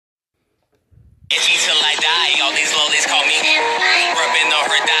Itchy till I die. All these lollies call me. Rubbing on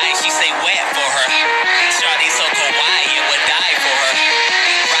her thigh. She say wet for her. Shawty so kawaii. It would die for her.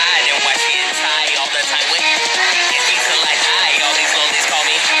 Ride and watch she and tie all the time with. Itchy till I die. All these lollies call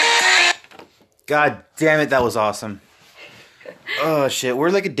me. God damn it, that was awesome. Oh shit, we're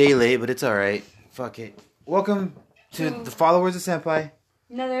like a day late, but it's alright. Fuck it. Welcome to the followers of Senpai.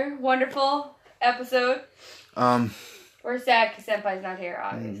 Another wonderful episode. We're sad because Senpai's not here,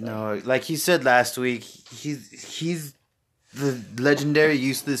 obviously. No, like he said last week, he's the legendary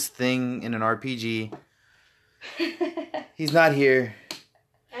useless thing in an RPG. He's not here.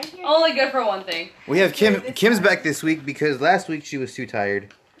 Only good for one thing. We have Kim. Kim's back this week because last week she was too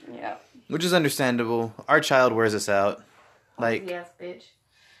tired. Yeah. Which is understandable. Our child wears us out. Like, yes, bitch.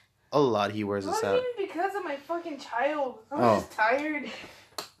 a lot he wears us out. Not even because of my fucking child. I was just tired.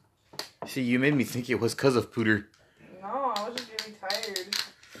 See, you made me think it was because of Pooter. No, I was just really tired.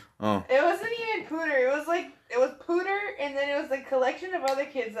 Oh. It wasn't even Pooter. It was Pooter, and then it was a collection of other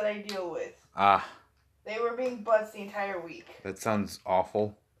kids that I deal with. Ah. They were being butts the entire week. That sounds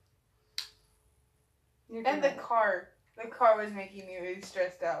awful. And the car. The car was making me really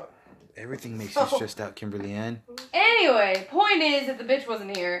stressed out. Everything makes you stressed out, Kimberly Ann. Anyway, point is that the bitch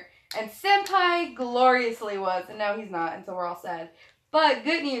wasn't here, and Senpai gloriously was, and now he's not, and so we're all sad. But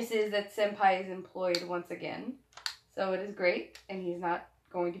good news is that Senpai is employed once again, so it is great, and he's not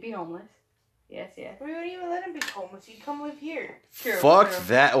going to be homeless. Yes, yes. We wouldn't even let him be homeless. He'd come live here. True. Fuck true.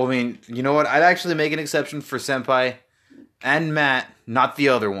 that. Well, I mean, you know what? I'd actually make an exception for Senpai and Matt, not the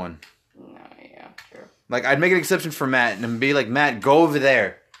other one. No, yeah, true. Like, I'd make an exception for Matt and be like, Matt, go over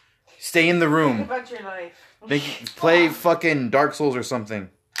there. Stay in the Think room. about your life. Play fucking Dark Souls or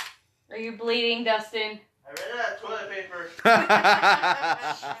something. Are you bleeding, Dustin? I ran out of toilet paper.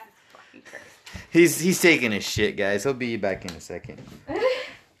 He's taking his shit, guys. He'll be back in a second.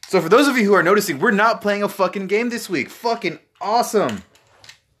 So for those of you who are noticing, we're not playing a fucking game this week. Fucking awesome.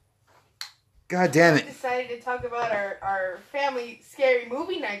 God damn We it. decided to talk about our family scary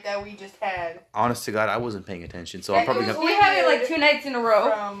movie night that we just had. Honest to God, I wasn't paying attention, so I'm probably gonna... We had it like 2 nights in a row.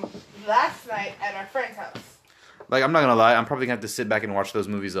 From last night at our friend's house. Like, I'm not gonna lie, I'm probably gonna have to sit back and watch those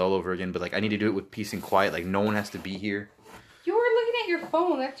movies all over again, but like, I need to do it with peace and quiet. Like, no one has to be here. You were looking at your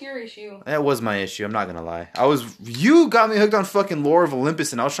phone. That's your issue. That was my issue, I'm not gonna lie. You got me hooked on fucking Lore of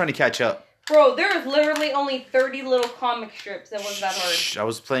Olympus, and I was trying to catch up. Bro, there was literally only 30 little comic strips. That wasn't that hard. Shh, I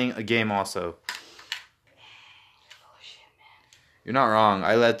was playing a game also. Oh, shit, man. You're not wrong,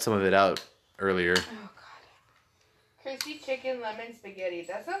 I let some of it out earlier. Oh, God. Crispy chicken lemon spaghetti.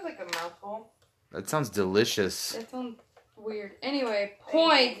 That sounds like a mouthful. That sounds delicious. That sounds weird. Anyway,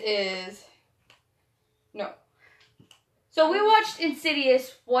 point is... No. So we watched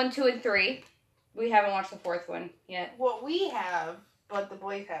Insidious 1, 2, and 3. We haven't watched the 4th one yet. What we have, but the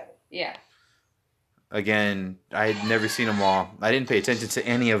boys haven't. Yeah. Again, I had never seen them all. I didn't pay attention to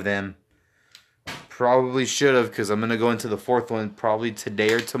any of them. Probably should have, because I'm going to go into the 4th one probably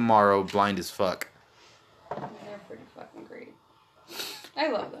today or tomorrow, blind as fuck. They're pretty fucking great. I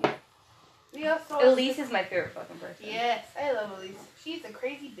love them. We also Elise is my favorite fucking person. Yes, I love Elise. She's a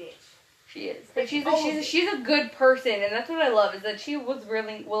crazy bitch. She is. But she's a good person, and that's what I love, is that she was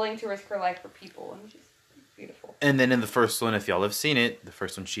really willing to risk her life for people, and she's beautiful. And then in the first one, if y'all have seen it, the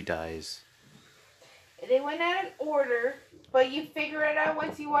first one she dies. They went out in order, but you figure it out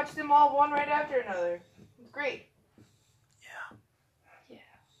once you watch them all one right after another. It's great.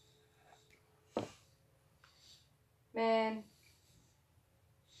 Yeah. Man.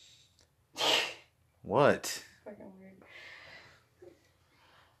 What? Fucking weird.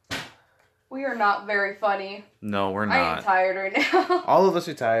 We are not very funny. No, we're I am not. tired right now. All of us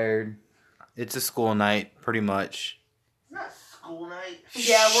are tired. It's a school night, pretty much. It's not school night.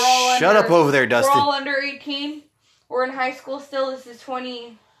 Yeah, we're all Shut up over there, Dustin. We're all under 18. We're in high school still. This is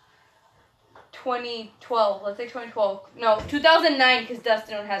 2012. Let's say 2012. No, 2009, because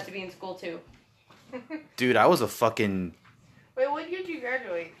Dustin has to be in school too. Dude, I was a fucking... Wait, when did you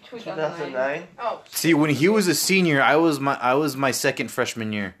graduate? 2009. Oh. See, when he was a senior, I was my second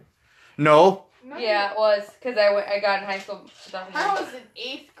freshman year. No. Yeah, it was, because I got in high school in 2009. I was in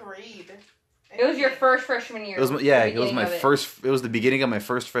 8th grade. It was your first freshman year. It was it was the beginning of my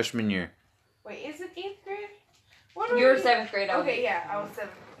first freshman year. Wait, is it 8th grade? You were 7th grade. Okay, yeah, I was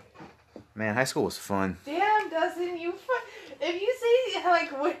 7th. Man, high school was fun. Damn, Dustin, if you say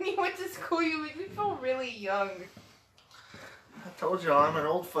like when you went to school, you make me feel really young. I told you I'm an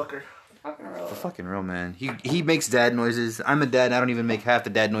old fucker. Fucking real. For fucking real, man. He makes dad noises. I'm a dad. I don't even make half the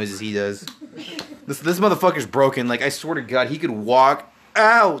dad noises he does. This motherfucker's broken. Like, I swear to God, he could walk.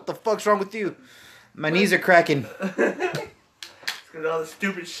 Ow! What the fuck's wrong with you? My knees are cracking. It's because all the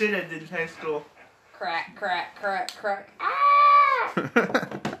stupid shit I did in high school. crack, crack, crack, crack. Ah!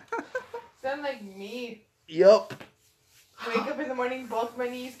 Sound like me. Yup. Wake up in the morning, both my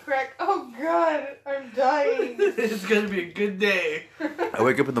knees crack. Oh God, I'm dying. It's gonna be a good day. I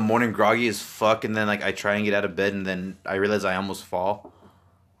wake up in the morning groggy as fuck, and then like I try and get out of bed, and then I realize I almost fall.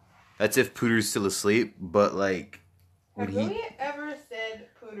 That's if Pooter's still asleep, but like when Have we ever said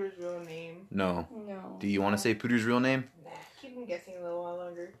Pooter's real name? No. No. Do you want to say Pooter's real name? Nah, keep him guessing a little while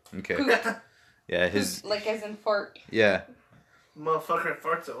longer. Okay. Poot. Yeah, his Like as in fart. yeah. Motherfucker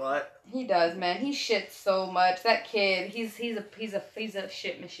farts a lot. He does, man. He shits so much. That kid, he's a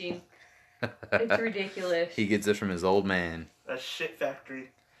shit machine. It's ridiculous. He gets it from his old man. A shit factory.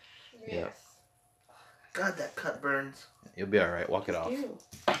 Yes. God, that cut burns. You'll be all right. Walk it off. Ew.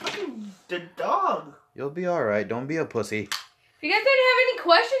 The dog. You'll be all right. Don't be a pussy. If you guys don't have any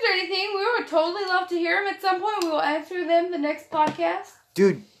questions or anything, we would totally love to hear them at some point. We will answer them the next podcast.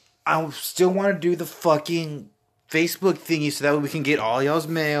 Dude, I still want to do the fucking Facebook thingy so that way we can get all y'all's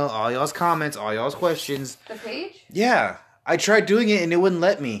mail, all y'all's comments, all y'all's questions. The page? Yeah. I tried doing it and it wouldn't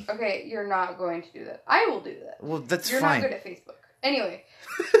let me. Okay, you're not going to do that. I will do that. Well, that's You're fine. not good at Facebook. Anyway.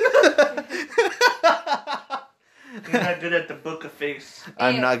 You're not good at the book of face.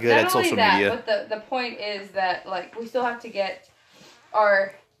 I'm anyway, not good at only social that, media. But the point is that like we still have to get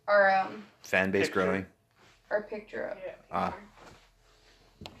our Fan base Picture. growing. our picture up. Yeah. Ah.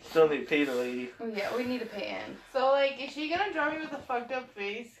 Still need to pay the lady. Oh, yeah, we need to pay Ann. So, like, is she gonna draw me with a fucked up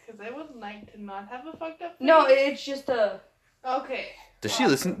face? Because I would like to not have a fucked up face. No, it's just a. Okay. Does she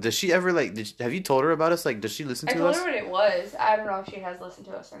listen? Does she ever like? Have you told her about us? Like, does she listen I to told us? her what it was. I don't know if she has listened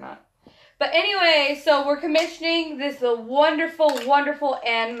to us or not. But anyway, so we're commissioning this wonderful, wonderful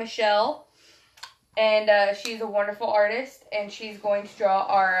Anne Michelle. And she's a wonderful artist. And she's going to draw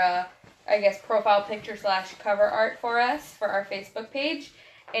our, profile picture / cover art for us for our Facebook page.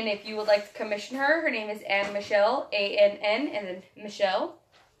 And if you would like to commission her, her name is Anne Michelle, ANN, and then Michelle.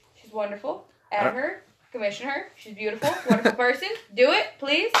 She's wonderful. Add her. Commission her. She's beautiful. Wonderful person. Do it,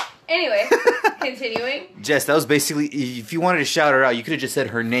 please. Anyway, continuing. Jess, that was basically, if you wanted to shout her out, you could have just said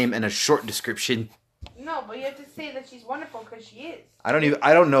her name and a short description. No, but you have to say that she's wonderful because she is. I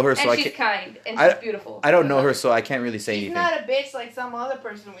don't know her, so And I she's can't. kind. And she's beautiful. I don't know her, so I can't really say She's anything. not a bitch like some other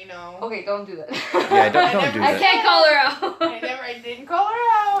person we know. Okay, don't do that. Yeah, don't do I that. can't call her out. I didn't call her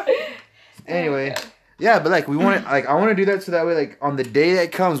out. Anyway, yeah, but like we want to, like I want to do that so that way, like on the day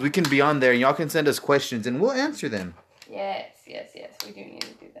that comes, we can be on there and y'all can send us questions and we'll answer them. Yes. We do need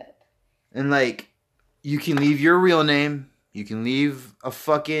to do that. And like, you can leave your real name. You can leave a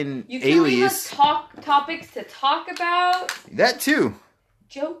fucking You can leave us alias. topics to talk about. That too.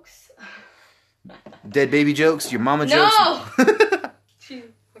 Jokes. Dead baby jokes. Your mama No! jokes. She's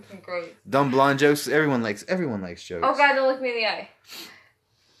fucking great. Dumb blonde jokes. Everyone likes jokes. Oh god, don't look me in the eye.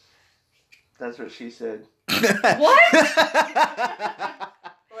 That's what she said. What?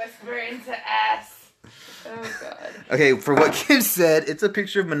 Whisper into ass. Oh god. Okay, for what Kim said, it's a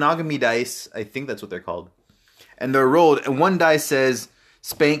picture of monogamy dice. I think that's what they're called. And they're rolled, and one dice says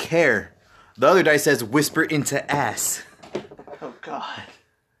spank hair. The other dice says whisper into ass. Oh God.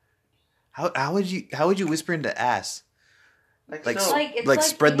 How would you whisper into ass? Like so. It's like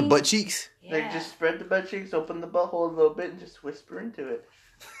spread the getting- butt cheeks? Yeah. Like just spread the butt cheeks, open the butthole a little bit, and just whisper into it.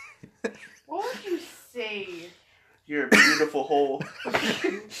 What would you say? You're a beautiful hole.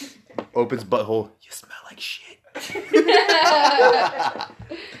 Opens butthole. You smell like shit.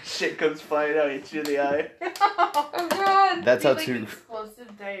 Shit comes flying out, hits you in the eye. Oh god. That's how Like to.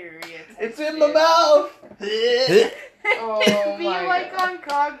 explosive diarrhea. type It's in shit. my mouth. Oh Be my like God. on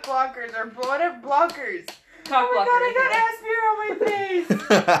cock blockers or whatever blockers. Cock Oh my blocker. god, I got ass beer on my face.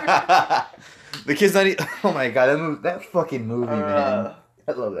 The kid's not. Oh my god, that fucking movie, man.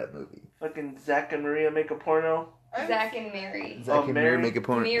 I love that movie. Fucking Zach and Maria make a porno. Zach and Mary. Zach and Mary Mary. make a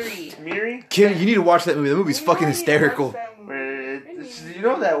porn. Mary. Miri? Kim, you need to watch that movie. That movie's fucking hysterical. Where you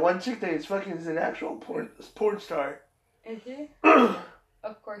know that one chick that is fucking is an actual porn star. Is he?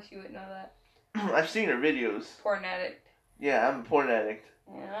 Of course you would know that. I've seen her videos. Porn addict. Yeah, I'm a porn addict.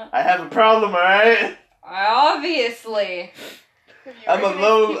 Yeah. I have a problem, alright? Obviously. I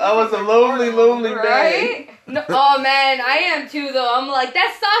was a lonely man. Right? No, oh man, I am too though. I'm like,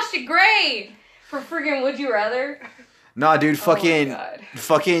 that's Sasha Grey for friggin' Would You Rather. Nah, dude, Oh my God.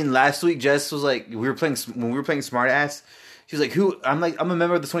 fucking last week, Jess was like, when we were playing Smart Ass, she was like, who? I'm like, I'm a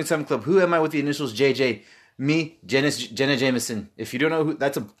member of the 27 Club. Who am I with the initials JJ? Me, Jenna Jameson. If you don't know who,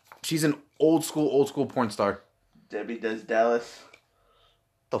 she's an old school porn star. Debbie Does Dallas.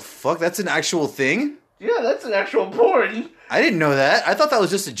 The fuck? That's an actual thing? Yeah, that's an actual porn. I didn't know that. I thought that was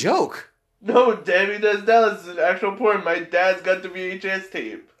just a joke. No, Debbie Does Dallas is an actual porn. My dad's got the VHS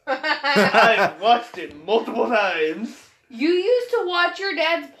tape. I watched it multiple times. You used to watch your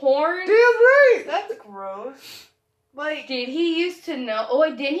dad's porn? Damn right. That's gross. Like, Did he used to know? Oh,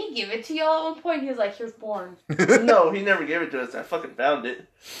 wait, didn't he give it to y'all at one point? He was like, here's porn. No, he never gave it to us. I fucking found it.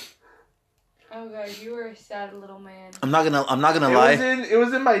 Oh, God, you were a sad little man. I'm not gonna lie. It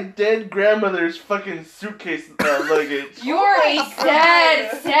was in my dead grandmother's fucking suitcase luggage. You are a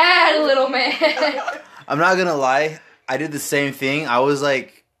sad little man. I'm not gonna lie. I did the same thing. I was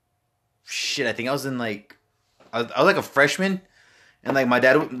like, shit. I think I was in like, I was like a freshman, and like my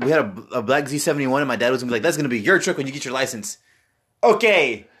dad, we had a black Z71, and my dad was gonna be like, "That's gonna be your truck when you get your license."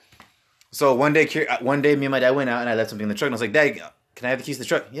 Okay. So one day, me and my dad went out, and I left something in the truck, and I was like, "Dad, can I have the keys to the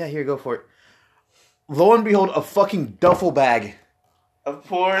truck?" "Yeah, here, go for it." Lo and behold, a fucking duffel bag. Of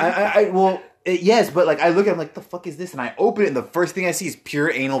porn. Yes, but like I look at it, I'm like, the fuck is this? And I open it, and the first thing I see is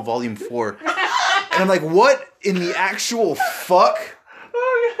Pure Anal Volume 4. And I'm like, what in the actual fuck?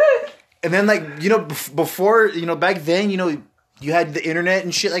 Oh, God. And then like, you know, before, you know, back then, you know, you had the internet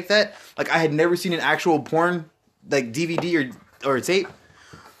and shit like that. Like I had never seen an actual porn, like DVD or tape.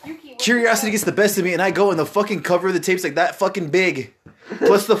 Curiosity gets the best of me, and I go, and the fucking cover of the tape's like that fucking big.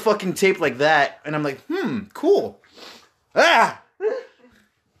 Plus the fucking tape like that. And I'm like, cool. Ah!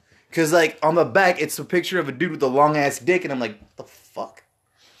 Because, like, on the back, it's a picture of a dude with a long-ass dick, and I'm like, what the fuck?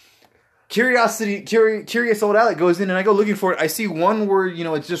 Curious old Alec goes in, and I go looking for it. I see one where, you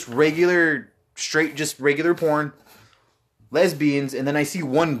know, it's just regular porn, lesbians, and then I see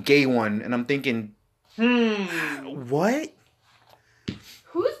one gay one, and I'm thinking, what?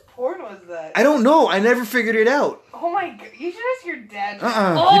 Whose porn was that? I don't know. I never figured it out. Oh my god, you should ask your dad.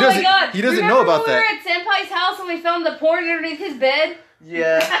 Oh my god. He doesn't know about that. Remember we were at Senpai's house and we found the porn underneath his bed?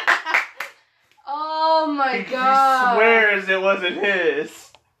 Yeah. Oh my He god. swears it wasn't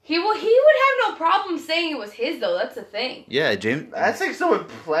his. He would have no problem saying it was his though, that's the thing. Yeah, James. That's like someone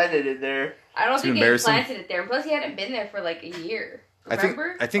planted it there. I don't It's think he embarrassing. planted it there. And plus he hadn't been there for like a year. I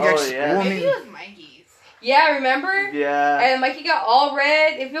Remember? think Oh, actually. yeah. Well, I Maybe mean, it was Mikey's. Yeah, remember? Yeah. And Mikey got all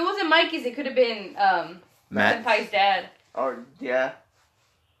red. If it wasn't Mikey's, it could have been Matt. Senpai's dad. Oh, yeah.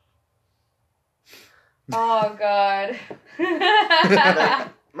 Oh god. Like,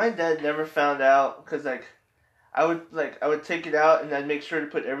 my dad never found out because I would take it out and I'd make sure to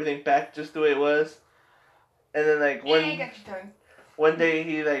put everything back just the way it was. And then Hey, got your tongue. one day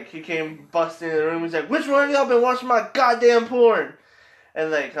he came busting in the room. He's like, "Which one of y'all been watching my goddamn porn?" And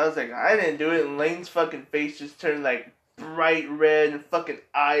like I was like, "I didn't do it." And Lane's fucking face just turned like bright red and fucking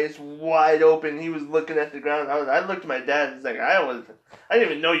eyes wide open. He was looking at the ground. I looked at my dad. He's like, I didn't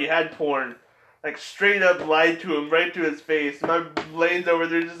even know you had porn. Like straight up lied to him right to his face. My Lane's over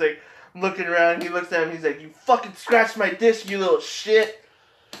there just like looking around. He looks at him. He's like, "You fucking scratched my disc, you little shit."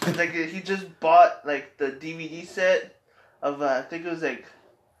 It's like he just bought like the DVD set of I think it was like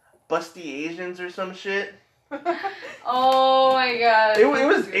Busty Asians or some shit. Oh my god. It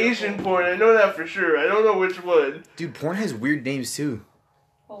was Asian porn. I know that for sure. I don't know which one. dude, porn has weird names too.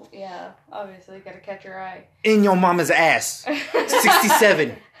 Oh yeah, obviously gotta catch your eye. In your mama's ass.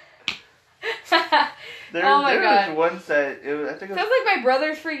 67. There Oh my was God. one site. I think it Sounds was, like my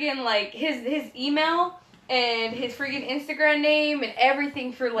brother's freaking like his email and his freaking Instagram name and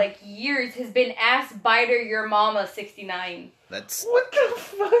everything for like years has been Ass Biter Your Mama 69. That's what the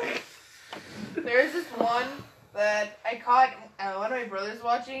fuck? There's this one that I caught one of my brothers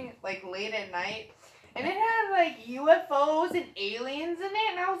watching like late at night, and it had like UFOs and aliens in it,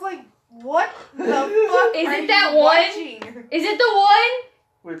 and I was like, "What the fuck Is are it you that one? watching?" Is it the one?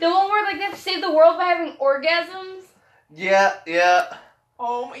 Which- The one where like they have to save the world by having orgasms? Yeah.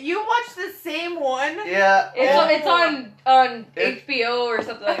 Oh, you watched the same one? Yeah. It's on It- HBO or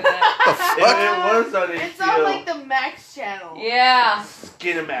something like that. It was on HBO. It's on like the Max channel. Yeah.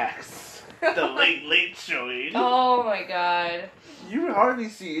 Skinamax. The late showing. Oh my god. You hardly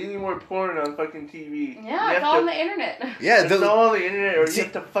see any more porn on fucking TV. Yeah, it's all on the internet. yeah. It's all on the internet, or See- you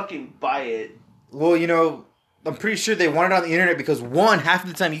have to fucking buy it. Well, you know, I'm pretty sure they want it on the internet because one, half of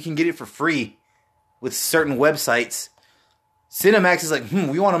the time you can get it for free with certain websites. Cinemax is like,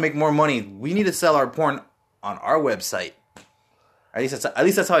 we want to make more money. We need to sell our porn on our website. At least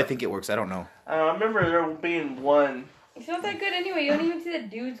that's how I think it works. I don't know. I remember there being one. It's not that good anyway. You don't even see the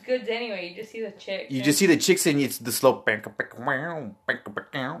dude's goods anyway. You just see the chick. You just see the chicks and it's the slow. No,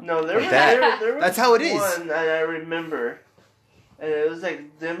 there was That. there was That's how it is. one that I remember, and it was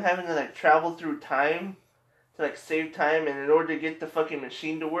like them having to like travel through time to like save time, and in order to get the fucking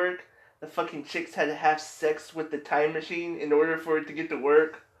machine to work, the fucking chicks had to have sex with the time machine in order for it to get to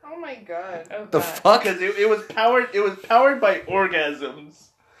work. Oh my god. Oh, The God. fuck? Because it was powered by orgasms.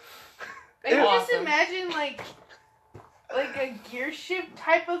 I can just Awesome. imagine like like a gear shift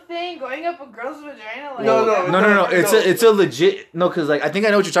type of thing going up a girl's vagina? Like, No, no. It's a legit no, because like I think I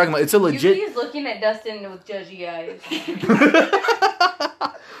know what you're talking about. It's a legit. Yuki's looking at Dustin with judgy eyes.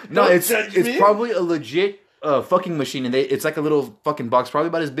 No, Don't it's judge me. probably a legit fucking machine, and it's like a little fucking box, probably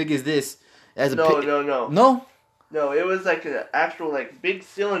about as big as this. As a No, pi- no. no. No, it was like an actual like big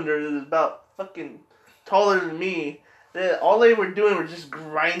cylinder that was about fucking taller than me. All they were doing was just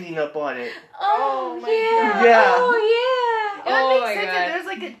grinding up on it. Oh my yeah. God. Yeah. Oh yeah. It would Oh make my sense god. that there's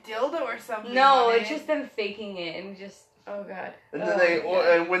like a dildo or something. No, on it's it. just them faking it and just. Oh god. And Oh then my God.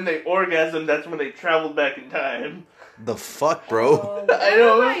 and when they orgasmed, that's when they traveled back in time. The fuck, bro. Oh, I I don't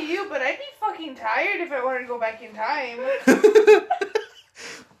know know. about you, but I'd be fucking tired if I wanted to go back in time.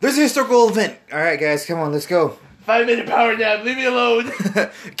 There's a historical event. All right, guys, come on, let's go. 5-minute power nap. Leave me alone.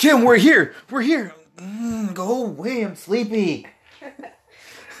 Kim, we're here. We're here. Go away. I'm sleepy.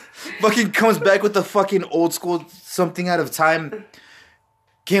 Fucking comes back with the fucking old school something out of time.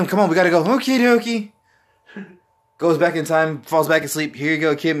 Kim, come on, we gotta go. Okie dokie. Goes back in time, falls back asleep. Here you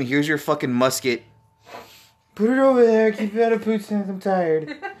go, Kim. Here's your fucking musket. Put it over there. Keep it out of pooch since I'm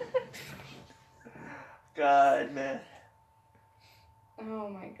tired. God, man. Oh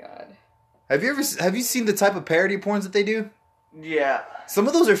my god. Have you seen the type of parody porns that they do? Yeah. Some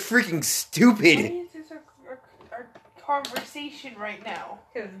of those are freaking Why stupid. is this our conversation right now?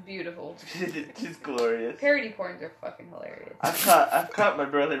 Because it's beautiful. It's glorious. Parody porns are fucking hilarious. I've caught my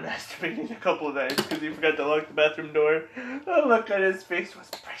brother masturbating a couple of times because he forgot to lock the bathroom door. The look on his face was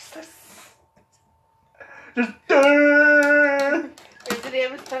priceless. Just Or did he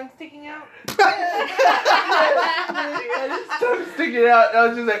have his tongue sticking out? his tongue sticking out. And I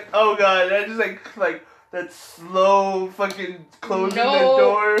was just like, oh god. And I just like that slow fucking closing the No.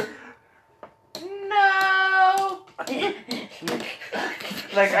 door. No.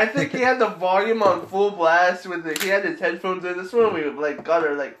 Like I think he had the volume on full blast with he had his headphones in. This one we like got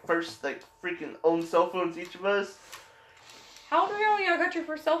our like first like freaking own cell phones each of us. How old were you when y'all got your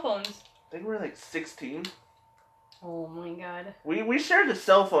first cell phones? I think we were like 16. Oh my god. We shared a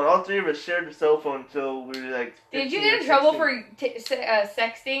cell phone. All three of us shared a cell phone until we were like. Did you 15 get or in trouble 16. for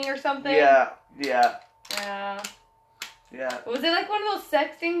sexting or something? Yeah. Yeah. Was it like one of those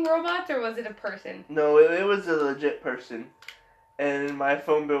sexting robots or was it a person? No, it was a legit person, and my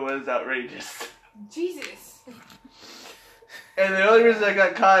phone bill was outrageous. Jesus. And the only reason I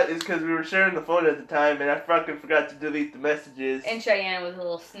got caught is because we were sharing the phone at the time, and I fucking forgot to delete the messages. And Cheyenne was a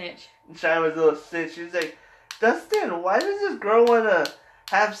little snitch. And Shine was a little snitch. She was like, Dustin, why does this girl want to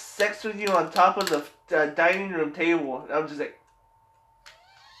have sex with you on top of the dining room table? And I'm just like,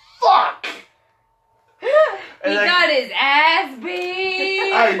 fuck! He And I- got his ass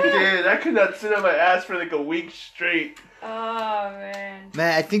beat. I did. I could not sit on my ass for like a week straight. Oh man.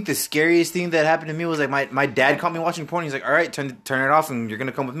 Man, I think the scariest thing that happened to me was like my dad caught me watching porn. He's like, "All right, turn it off, and you're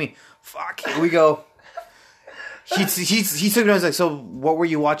gonna come with me." Fuck, here we go. He took me. I was like, "So, what were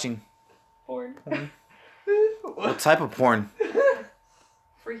you watching? Porn. What type of porn?"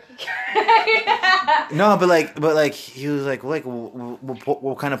 Freaky. No, but like he was like, what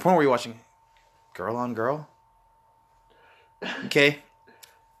kind of porn were you watching? Girl on girl. Okay.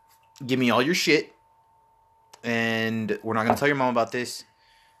 Give me all your shit. And we're not going to tell your mom about this.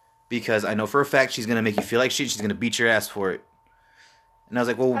 Because I know for a fact she's going to make you feel like shit. She's going to beat your ass for it. And I was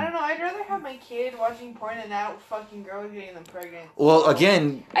like, well... I don't know. I'd rather have my kid watching porn than out fucking girls getting them pregnant. Well,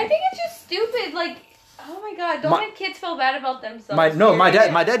 again... I think it's just stupid. Like, oh my god, don't make kids feel bad about themselves. My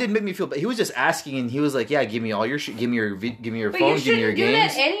dad didn't make me feel bad. He was just asking, and he was like, yeah, give me all your shit. Give me your But phone. you Give me your shouldn't do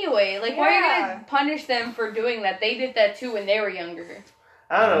games. that anyway. Like, why are you Yeah. gonna punish them for doing that? They did that too when they were younger.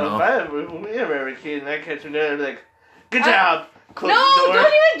 I don't know. know. If we ever have a kid and I catch him there, I'd be like, good job. Close No, the door.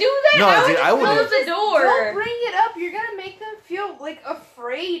 don't even do that. No, I dude, I would wouldn't. close the door. Don't bring it up. You're gonna make them feel like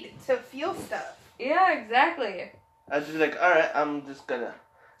afraid to feel stuff. Yeah, exactly. I'd just be like, alright, I'm just gonna.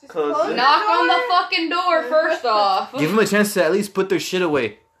 Just Close close it. the Knock door. on the fucking door first off. Give them a chance to at least put their shit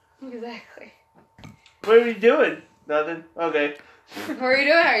away. Exactly. What are we doing? Nothing? Okay. What are you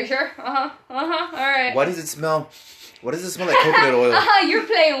doing? Are you sure? All right. Why does it smell? What does it smell like? Coconut oil. You're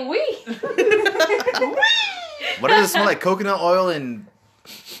playing Wii. What does it smell like? Coconut oil and...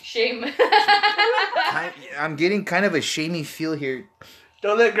 Shame. I'm getting kind of a shamey feel here.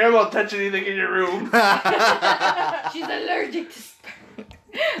 Don't let grandma touch anything in your room. She's allergic to sperm.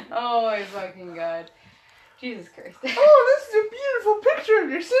 Oh my fucking god. Jesus Christ. Oh, this is a beautiful picture of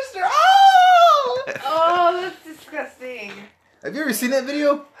your sister. Oh! Oh, that's disgusting. Have you ever seen that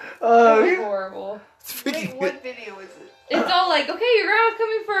video? That was Uh, horrible. It's Wait, freaking what video is it? It's all like, okay, your grandma's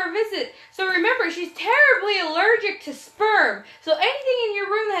coming for a visit. So remember, she's terribly allergic to sperm. So anything in your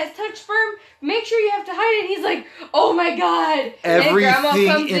room that has touched sperm, make sure you have to hide it. And he's like, oh my god. And grandma Everything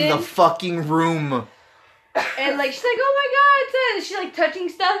comes in the fucking room. and like she's like, oh my god. And she's like touching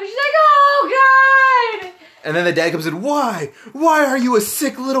stuff. And she's like, oh god. And then the dad comes in, why? Why are you a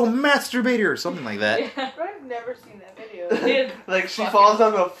sick little masturbator? Or something like that. Yeah. I've never seen that video. Dude, Like she fucking- falls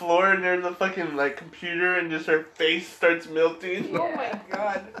on the floor near the fucking like computer and just her face starts melting. Oh my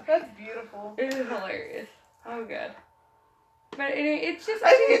god, that's beautiful. It is hilarious. Oh god. But it's just.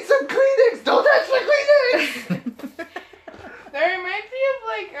 I need some Kleenex. Don't touch my Kleenex. That reminds me of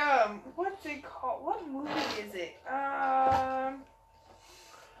like what's it called? What movie is it?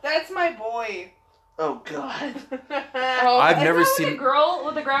 That's My Boy. Oh god. Oh, I've is never that seen- with the girl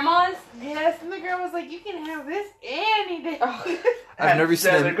with the grandmas. Yes, and the girl was like, "You can have this any day." Oh. I've never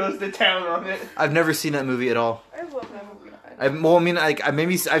seen Sadler that. goes to town on it. I've never seen that movie at all. I love that movie.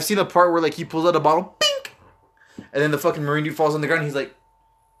 I've seen a part where like he pulls out a bottle, pink, and then the fucking Marine dude falls on the ground. And he's like,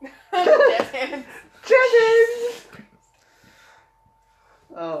 Death Hands.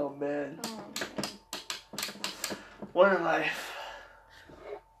 Oh man. Oh. What a life.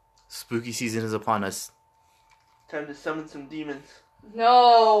 spooky season is upon us. Time to summon some demons.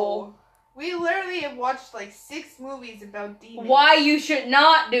 No. We literally have watched like 6 movies about demons. Why you should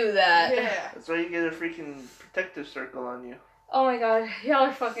not do that. Yeah. That's why you get a freaking protective circle on you. Oh my god, y'all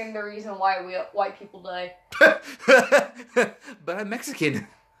are fucking the reason why white people die. But I'm Mexican.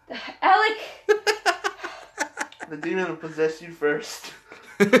 Alec. The demon will possess you first,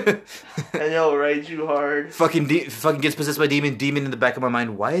 and it'll ride you hard. fucking gets possessed by demon in the back of my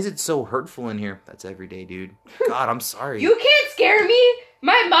mind. Why is it so hurtful in here? That's every day, dude. God, I'm sorry. You can't scare me.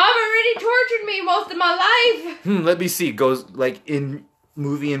 My mom already tortured me most of my life. Let me see. Goes like in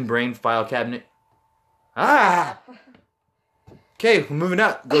movie and brain file cabinet. Ah. Okay, we're moving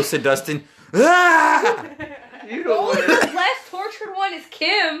out. Goes to Dustin. Ah. You The know only what? less tortured one is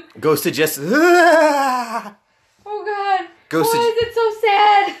Kim. Goes to Jess. Ah. Oh god. Goes Why to is it so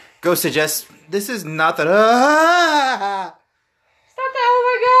sad? goes to Jess. This is not that. Ah. Stop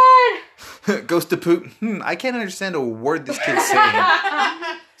that. Oh Goes to Poot. I can't understand a word this kid's saying. my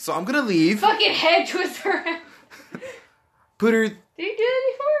god. So I'm gonna leave. Fucking head twister. Pooter. Did you do that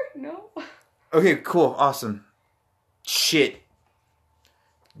before? No. Okay, cool, awesome. Shit.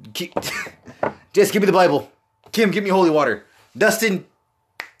 Jess, give me the Bible. Kim, give me holy water. Dustin,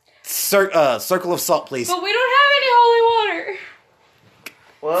 circle of salt, please. But we don't have any holy water.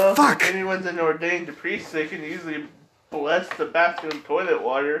 Well, Fuck. if anyone's an ordained priest, they can usually bless the bathroom toilet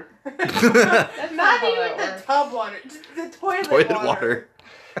water. That's Not how even that the works. tub water, just the toilet, Toilet water.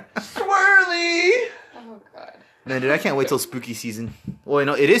 Swirly! Oh god. Man, dude, I can't wait till spooky season. Well,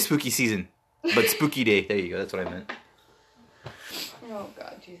 no, it is spooky season. But spooky day. There you go, that's what I meant. Oh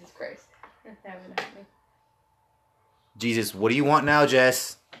god, Jesus Christ. That's never gonna happen. Jesus, what do you want now,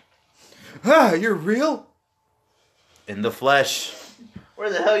 Jess? Ah, you're real? In the flesh. Where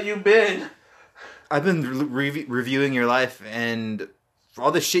the hell you been? I've been reviewing your life, and for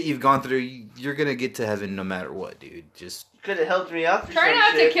all the shit you've gone through, you're gonna get to heaven no matter what, dude. Just... Could have helped me out through Try some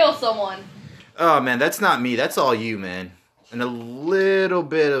not shit. to kill someone. Oh, man, that's not me. That's all you, man. And a little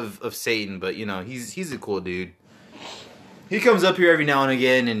bit of Satan, but, you know, he's a cool dude. He comes up here every now and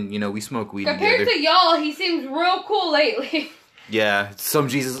again, and, you know, we smoke weed Compared together. to y'all, he seems real cool lately. Yeah, some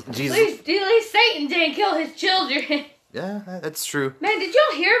Jesus... At least Satan didn't kill his children. Yeah, that's true. Man, did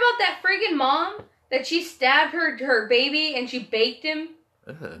y'all hear about that friggin' mom? That she stabbed her baby and she baked him?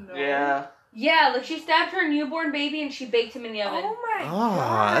 Ugh. No. Yeah. Yeah, like she stabbed her newborn baby and she baked him in the oven. Oh my Oh,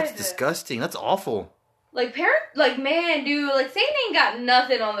 god. that's disgusting. That's awful. Like man, dude, like Satan ain't got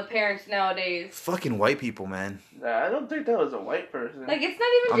nothing on the parents nowadays. Fucking white people, man. Nah, I don't think that was a white person. Like it's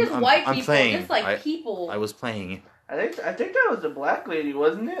not even just white I'm people, playing. just like people. I was playing. I think that was a black lady,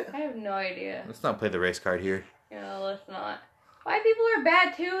 wasn't it? I have no idea. Let's not play the race card here. No, let's not. White people are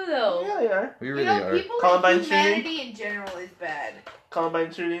bad too, though. Yeah, they are. We You really know, are. people Columbine like humanity in general is bad.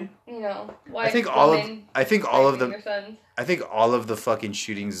 Columbine shooting. You know, white I think all of women them. raping their sons. I think all of the fucking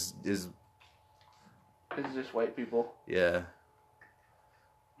shootings is It's just white people. yeah.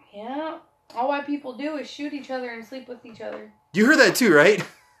 Yeah, all white people do is shoot each other and sleep with each other. You heard that too, right?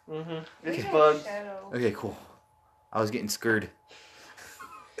 Mm-hmm. We It's have bugs. Shadow. Okay, cool. I was getting scared.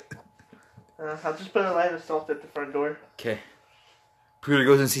 I'll just put a line of salt at the front door. Okay. Peter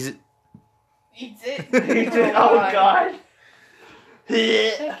goes and sees it. Eats it. He did- oh god.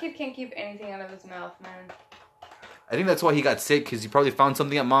 That kid can't keep anything out of his mouth, man. I think that's why he got sick, because he probably found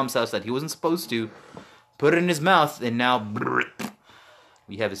something at mom's house that he wasn't supposed to. Put it in his mouth, and now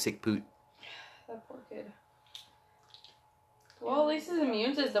we have a sick poot. That poor kid. Well, at least his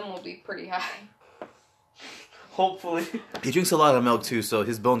immune system will be pretty high. Hopefully. He drinks a lot of milk too, so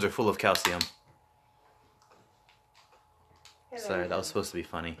his bones are full of calcium. Sorry, that was supposed to be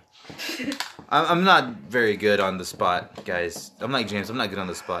funny. I'm not very good on the spot, guys. I'm like James. I'm not good on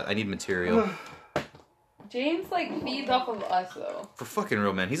the spot. I need material. James like feeds off of us though. For fucking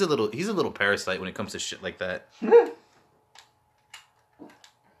real, man. He's a little parasite when it comes to shit like that. Man.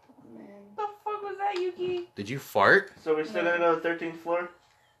 The fuck was that, Yuki? Did you fart? So we're still gonna go to the 13th floor?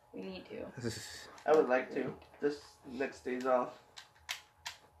 We need to. I would like to. This next day's off.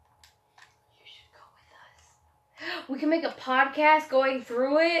 You should go with us. We can make a podcast going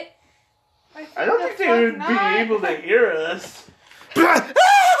through it. I don't think they would be able to hear us.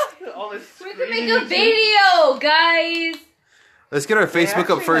 All this We can make screaming a and shit. video, guys. Let's get our They Facebook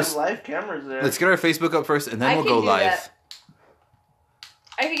up actually first. have live cameras there. Let's get our Facebook up first, and then I we'll can go do live. that.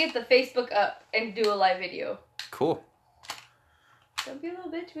 I could get the Facebook up and do a live video. Cool. Don't be a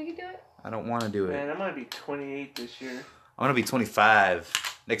little bitch. We can do it. I don't want to do it. Man, I'm gonna be 28 this year. I'm gonna be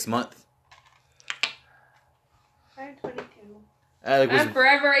 25 next month. I'm 22. Alec was I'm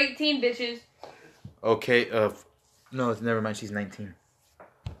forever 18, bitches. okay. No, never mind. She's 19.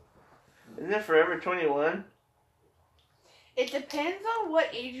 Isn't it forever 21? It depends on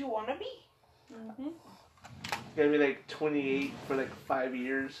what age you want to be. Mm-hmm. It's gonna be like 28 for like 5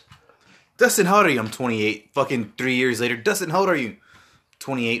 years. Dustin, how old are you? I'm 28. Fucking 3 years later. Dustin, how old are you?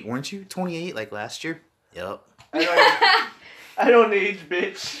 28. Weren't you 28 like last year? Yep. I don't age,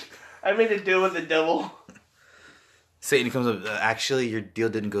 bitch. I made a deal with the devil. Satan comes up. Actually, your deal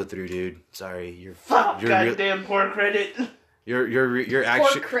didn't go through, dude. Sorry. You're Fuck, You're real- goddamn poor credit. you're Poor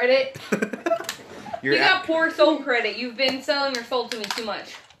actually credit. you're You got poor soul credit. You've been selling your soul to me too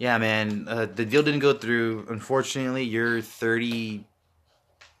much. yeah, man. The deal didn't go through. Unfortunately, you're 30.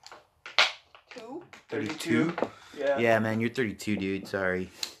 32? Yeah. Yeah, man, you're 32, dude. Sorry.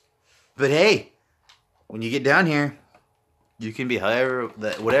 But hey, when you get down here, you can be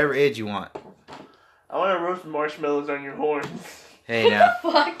whatever age you want. I want to roast marshmallows on your horns. Hey now.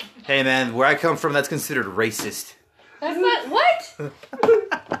 Fuck. Hey man, where I come from, that's considered racist. That's not what?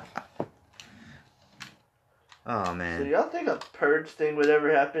 Oh So man. y'all think a purge thing would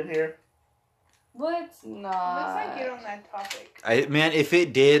ever happen here? Let's not. Let's not get on that topic. Man, if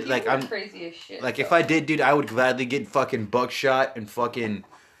it did, like People are I'm crazy as shit. like if though. I did, dude, I would gladly get fucking buckshot and fucking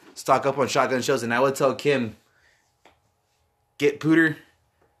stock up on shotgun shells, and I would tell Kim, get Pooter,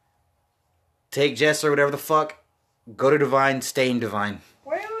 take Jess or whatever the fuck, go to Divine, stay in Divine.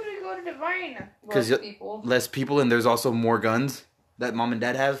 Why would we go to Divine? Less 'cause you- people. Less people, and there's also more guns that mom and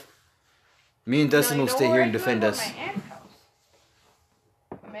dad have. Me and Dustin No, will you know stay where here I and do it? defend At us. My aunt's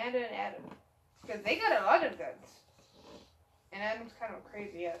house. Amanda and Adam. Because they got a lot of guns. And Adam's kind of a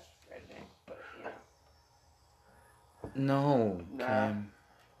crazy ass redneck, but you know. No, Nah. Kim.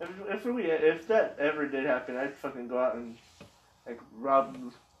 If that ever did happen, I'd fucking go out and like rob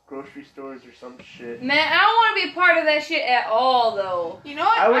grocery stores or some shit. Man, I don't want to be a part of that shit at all, though. You know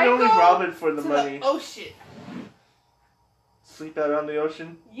what? I would I'd only go rob it for the to money. The ocean. Sleep out on the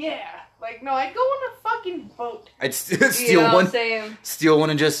ocean. Yeah. Like, no, I'd go on a fucking boat. I'd steal Yeah, one, same. steal one,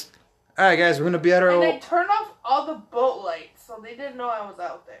 and just. All right, guys, we're gonna be at our. And old... I'd turn off all the boat lights so they didn't know I was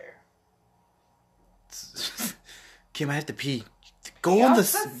out there. Kim, I have to pee. Go Get on off the the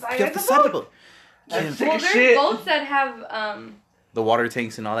side get of off the the side of the boat. boat. I'd Kim, take Well, a there's shit. boats that have the water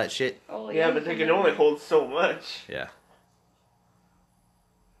tanks and all that shit. Oh, Yeah, but they can only hold so much. Yeah.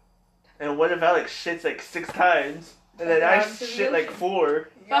 And what if Alex shits like 6 times? And then Dump it I onto the shit like ocean. 4.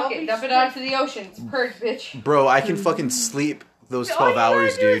 Fuck it, dump it onto the ocean. It's purge, bitch. Bro, I can fucking sleep those All 12 you gotta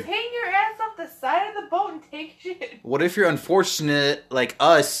hours, do is dude. hang your ass off the side of the boat and take shit. What if you're unfortunate like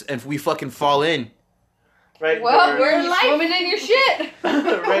us and we fucking fall in? Right Well, into where are We're you life- swimming in your shit? right,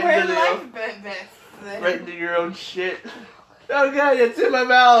 We're into the, life vests. then. right into your own shit. Oh god, it's in my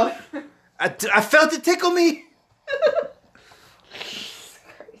mouth. I felt it tickle me. Christ,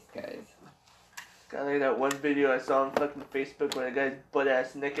 guys. Got like that one video I saw on fucking Facebook when a guy's butt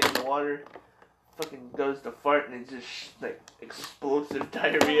ass naked in the water. Fucking goes to fart and it just like explosive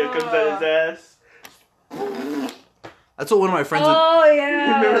diarrhea comes out his ass. That's what one of my friends would. Oh,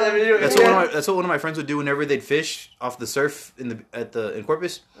 Remember that yeah. video? That's what one of my friends would do whenever they'd fish off the surf in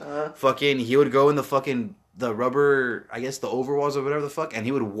Corpus. Uh-huh. Fucking, he would go in the rubber, I guess the overalls or whatever the fuck, and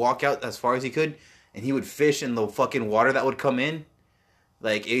he would walk out as far as he could, and he would fish in the fucking water that would come in.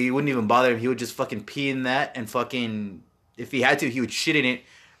 Like, he wouldn't even bother him. He would just fucking pee in that, and fucking, if he had to, he would shit in it,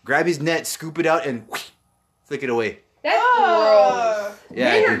 grab his net, scoop it out, and flick it away. That's Oh. gross. Yeah,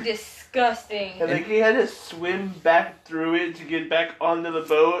 Men are dude. disgusting. And like he had to swim back through it to get back onto the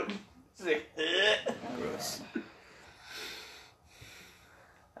boat. It's like, ugh. Gross.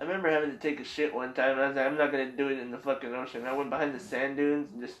 I remember having to take a shit one time, and I was like, I'm not gonna do it in the fucking ocean. I went behind the sand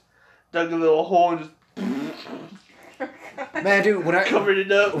dunes and just dug a little hole and just Man, dude, covered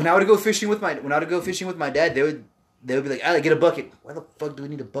it up. when I would go fishing with my dad, they would be like, "Alec, get a bucket." Why the fuck do we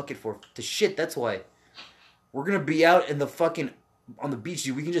need a bucket for? To shit. That's why. We're gonna be out in the fucking on the beach,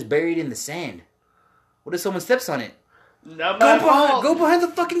 dude. We can just bury it in the sand. What if someone steps on it? Not my fault. Go behind the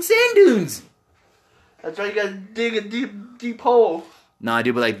fucking sand dunes. That's why you gotta dig a deep hole. Nah,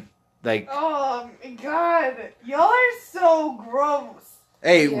 dude, but like. Oh my god, y'all are so gross.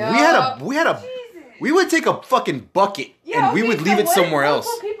 Hey, Yeah. we had a. Jesus. We would take a fucking bucket and we okay, would leave so it what somewhere if else.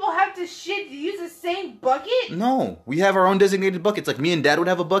 multiple people have to shit to use the same bucket? No, we have our own designated buckets. Like me and Dad would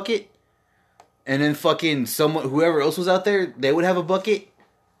have a bucket, and then fucking whoever else was out there, they would have a bucket,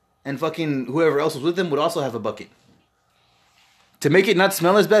 and fucking whoever else was with them would also have a bucket. To make it not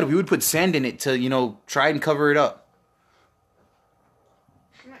smell as bad, we would put sand in it to try and cover it up.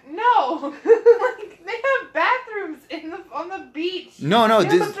 No, like they have bathrooms on the beach. No, Yeah,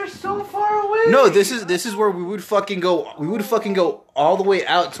 this. but they're so far away. No, this is where we would fucking go. We would fucking go all the way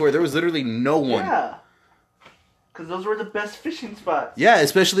out to where there was literally no one. Yeah. Because those were the best fishing spots. Yeah,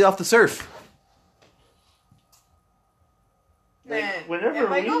 especially off the surf. Like, Man, whenever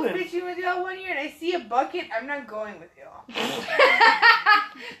if I we go went- fishing with y'all one year and I see a bucket, I'm not going with y'all.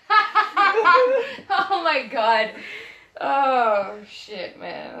 Oh my god. Oh shit,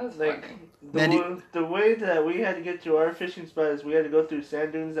 man. That's Like funny. Man, the way that we had to get to our fishing spot is we had to go through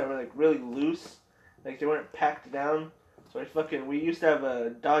sand dunes that were like really loose, like they weren't packed down. So we used to have a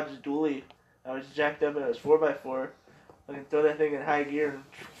Dodge Dually that was jacked up and it was 4x4. I can throw that thing in high gear.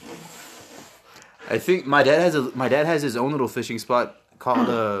 And I think my dad has his own little fishing spot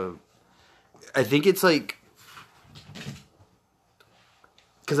called I think it's like,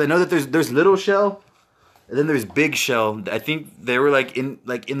 because I know that there's Little Shell, and then there's Big Shell. I think they were like in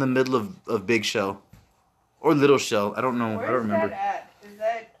the middle of Big Shell, or Little Shell. I don't know. I Where don't is remember. that at? Is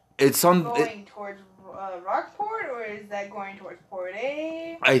that It's on. going towards Rockport or is that going towards Port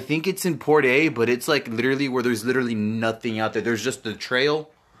A? I think it's in Port A, but it's like literally where there's literally nothing out there. There's just the trail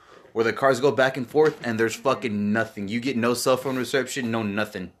where the cars go back and forth, and there's fucking nothing. You get no cell phone reception, no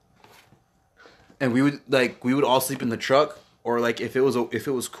nothing. And we would all sleep in the truck, or like if it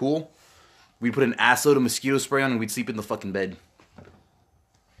was cool, we'd put an assload of mosquito spray on and we'd sleep in the fucking bed.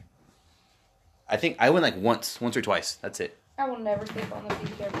 I think I went like once or twice. That's it. I will never sleep on the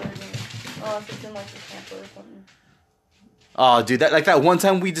beach ever again. Unless it's in like a camper or something. Oh, dude, that one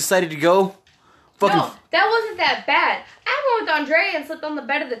time we decided to go. Fucking No, that wasn't that bad. I went with Andrea and slept on the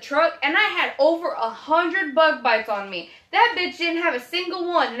bed of the truck, and I had over 100 bug bites on me. That bitch didn't have a single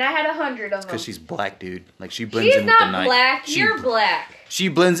one, and I had 100 of them. because she's black, dude. Like she blends She's in with the not night. black. She- You're black. She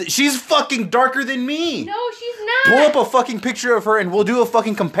blends. She's fucking darker than me. No, she's Pull not. up a fucking picture of her and we'll do a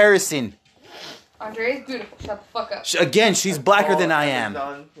fucking comparison. Andrea's beautiful. Shut the fuck up. Again, she's blacker than I am.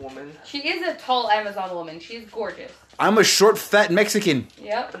 Amazon woman. She is a tall Amazon woman. She's gorgeous. I'm a short, fat Mexican.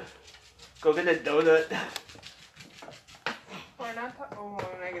 Yep. Go get a donut. We're not. Oh,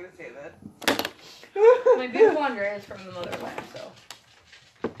 I'm not gonna say that. My beautiful Andrea is from the motherland, so.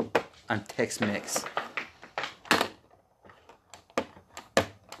 I'm Tex-Mex.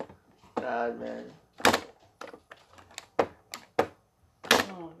 God, man.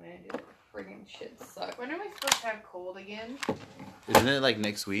 Oh man, dude, friggin' shit sucks. When am I supposed to have cold again? Isn't it like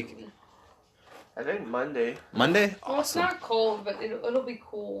next week? I think Monday. Monday? Well, it's Awesome. not cold, but it'll be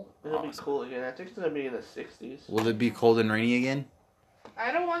cool. It'll be Awesome. cool again. I think it's gonna be in the 60s. Will it be cold and rainy again?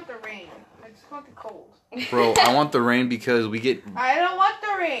 I don't want the rain. I just want the cold. Bro, I want the rain because we get... I don't want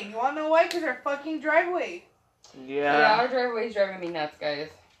the rain. You wanna know why? Because our fucking driveway. Yeah, our driveway's driving me nuts, guys.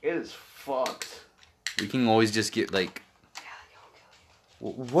 It is fucked. We can always just get like...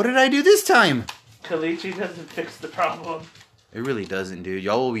 What did I do this time? Kalichi doesn't fix the problem. It really doesn't, dude.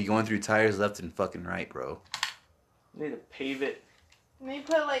 Y'all will be going through tires left and fucking right, bro. Need to pave it. We need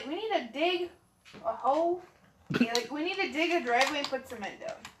to dig a hole. Yeah, we need to dig a driveway and put cement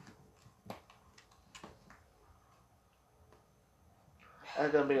down.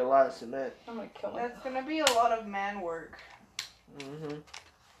 That's gonna be a lot of cement. I'm gonna kill myself. That's gonna be a lot of man work. Mm-hmm.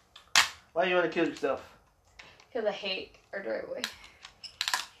 Why you wanna kill yourself? Because I hate our driveway.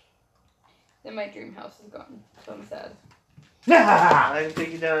 Then my dream house is gone. So I'm sad. I can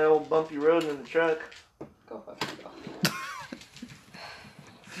take you down an old bumpy road in the truck. Go fuck yourself.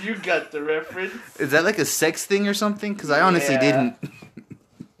 You got the reference. Is that like a sex thing or something? Because I honestly Yeah. didn't...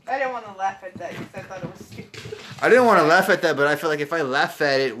 I didn't want to laugh at that because I thought it was stupid. I didn't want to laugh at that, but I feel like if I laugh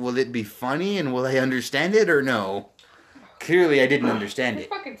at it, will it be funny and will I understand it or no? Clearly, I didn't understand You're it.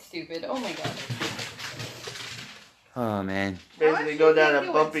 fucking stupid. Oh my god. Oh man, Basically, go down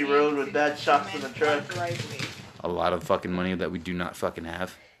a bumpy road with bad shocks in the truck. a lot of fucking money that we do not fucking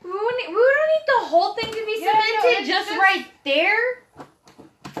have. We don't need the whole thing to be Yeah, no, cemented, it's just just- right there.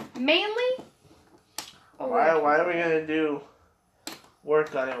 Mainly. Oh, Why are we gonna do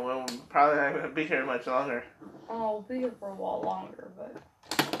work on it when we're probably not gonna be here much longer? Oh, we'll be here for a while longer, but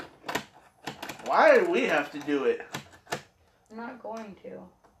Why do we have to do it? I'm not going to.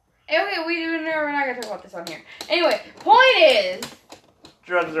 Okay, we're not gonna talk about this on here. Anyway, point is,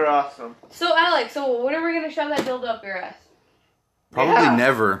 Drugs are awesome. so Alex, so when are we gonna shove that dildo up your ass? Probably Yeah.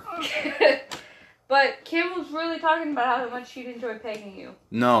 never. But Kim was really talking about how much she'd enjoy pegging you.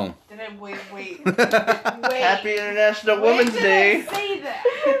 No. Did I wait? Wait. Happy International When Women's did Day. I say that?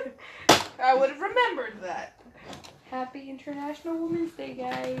 I would have remembered that. Happy International Women's Day,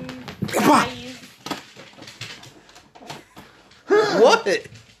 guys. What?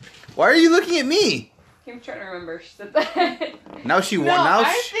 Why are you looking at me? Kim's trying to remember. She said that. Now she No, wants. Now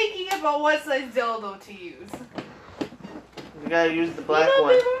I'm she, thinking about what size dildo to use. You gotta use the black you know,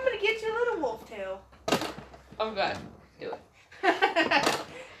 one. babe, I'm gonna get you a little wolf tail. Oh god.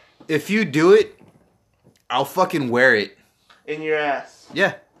 if you do it, I'll fucking wear it. In your ass.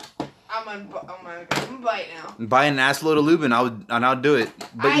 Yeah. I'm gonna bite now. Buy an ass load of lube and I'll do it.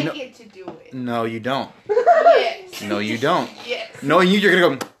 But I you know, get to do it. no, you don't. Yes. No, you don't. Yes. No, you're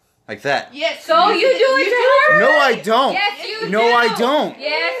gonna go like that. Yes. So you do it to her? No, I don't. Yes, you do. No, I don't.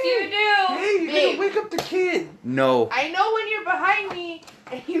 Yes, you do. Hey, you're Babe. gonna wake up the kid. No. I know when you're behind me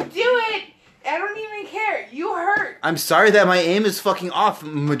and you do it. I don't even care. You hurt. I'm sorry that my aim is fucking off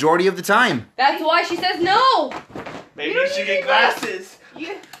majority of the time. That's why she says no. Maybe You you don't should need get glasses.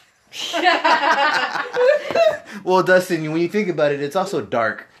 You. Well, Dustin, when you think about it, it's also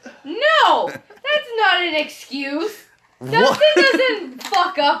dark. No, that's not an excuse. What? Dustin doesn't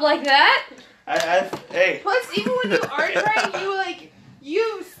fuck up like that. Hey. Plus, even when you are trying,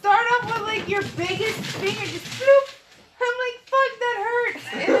 you start off with like your biggest finger, just bloop. I'm like, fuck, that hurts.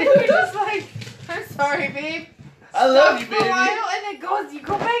 And then you're just like, I'm sorry, babe. I love you, Stop for a baby. while, and then you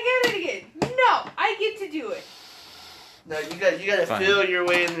go back at it again. No, I get to do it. No, you gotta Fine. feel your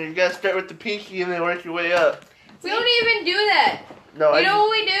way in there. You gotta start with the pinky and then work your way up. We don't even do that. No, You know what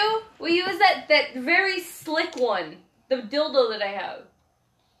we do? We use that very slick one. The dildo that I have.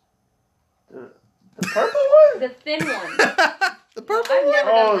 the purple one? The thin one. The purple I've one? never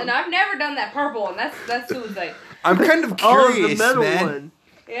Oh. done, and I've never done that purple one. That's suicide. I'm kind of Oh, curious, the metal man. one.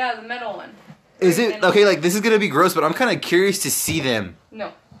 Yeah, the metal one. Is Very it thin okay? one. Like this is gonna be gross, but I'm kind of curious to see them.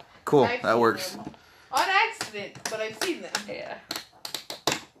 No. Cool, I've that seen works. them. On accident, but I've seen them. Yeah.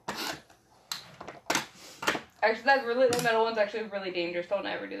 Actually, that metal one's actually really dangerous. Don't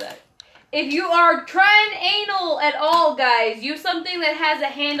ever do that. If you are trying anal at all, guys, use something that has a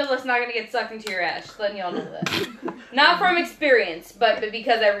handle that's not gonna get sucked into your ass. Just letting y'all know that. Not from experience, but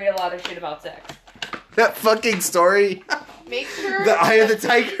because I read a lot of shit about sex. That fucking story. Make sure The eye of the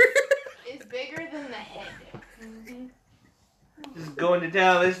tiger. is bigger than the head. Just going to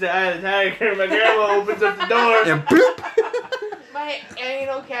town, this is the eye of the tiger. My grandma opens up the door. And bloop. My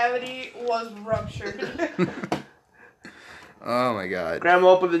anal cavity was ruptured. Oh my god. Grandma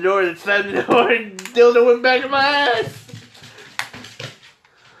opened the door and slammed the door and dildo went back in my ass.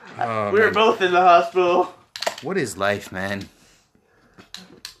 Oh, We were man. both in the hospital. What is life, man?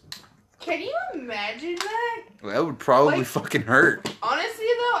 Can you imagine that? That would probably Like- fucking hurt. Honestly,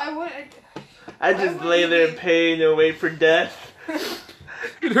 though, I would. I Why just would lay you there in be- pain and wait for death.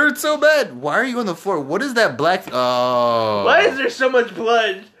 It hurts so bad. Why are you on the floor? What is that black? Oh. Why is there so much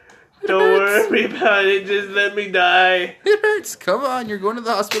blood? Don't worry about it, just let me die. It hurts. Come on, you're going to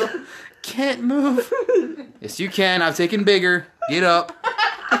the hospital. Can't move. Yes, you can. I've taken bigger. Get up.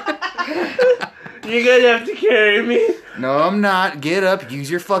 You're gonna have to carry me. No, I'm not. Get up. Use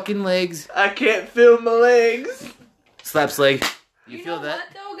your fucking legs. I can't feel my legs. Slaps leg. You feel know that? what,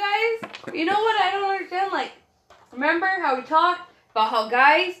 though, guys? You know what I don't understand? Like, remember how we talked about how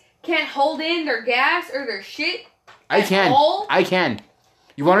guys can't hold in their gas or their shit? I at can. all? I can.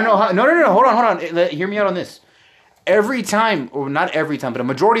 You want to know how? No. Hold on. Hear me out on this. Every time, or not every time, but a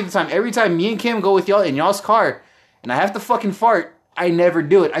majority of the time, every time me and Kim go with y'all in y'all's car, and I have to fucking fart, I never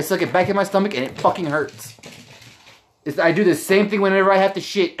do it. I suck it back in my stomach, and it fucking hurts. I do the same thing whenever I have to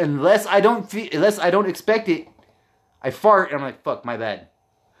shit, unless I don't expect it. I fart, and I'm like, fuck, my bad.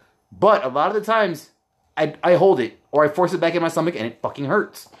 But a lot of the times, I hold it, or I force it back in my stomach, and it fucking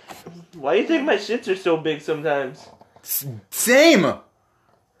hurts. Why do you think my shits are so big sometimes? Same.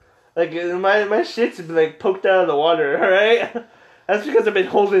 Like, my shits have been, like, poked out of the water, alright? That's because I've been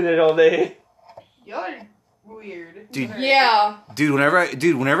holding it all day. Y'all are weird. Dude. Yeah. Dude, whenever I I was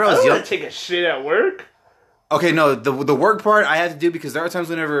don't young, want to take a shit at work. Okay, no, the work part I have to do because there are times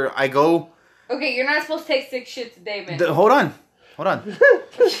whenever I go. Okay, you're not supposed to take 6 shits a day, man. Hold on.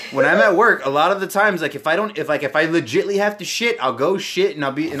 When I'm at work, a lot of the times, like if I legitly have to shit, I'll go shit and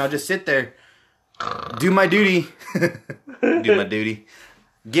I'll just sit there, do my duty,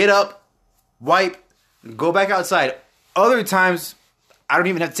 get up, wipe, go back outside. Other times, I don't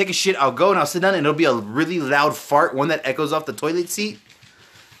even have to take a shit. I'll go and I'll sit down and it'll be a really loud fart, one that echoes off the toilet seat.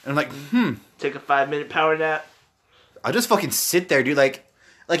 And I'm like, Take a 5-minute power nap. I'll just fucking sit there, dude. Like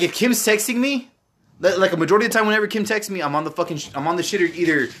if Kim's texting me, like a majority of the time whenever Kim texts me, I'm on the shitter,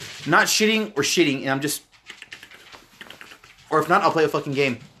 either not shitting or shitting, and I'm just, or if not, I'll play a fucking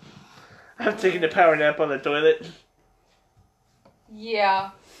game. I'm taking a power nap on the toilet.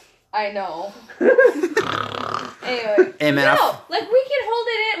 Yeah, I know. Anyway. Hey, man, like we can hold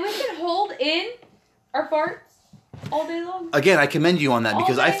it in. We can hold in our farts all day long. Again, I commend you on that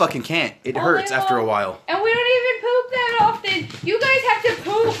because I fucking can't. It hurts after a while. And we don't even poop that often. You guys have to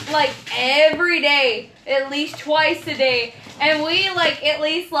poop like every day, at least twice a day, and we like at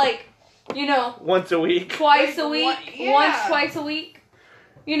least like, you know, once a week. Twice a week. Twice a week.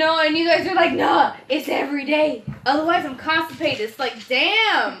 You know, and you guys are like, nah, it's every day. Otherwise, I'm constipated. It's like,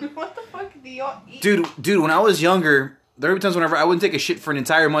 damn. What the fuck do y'all eat? Dude, when I was younger, there were times whenever I wouldn't take a shit for an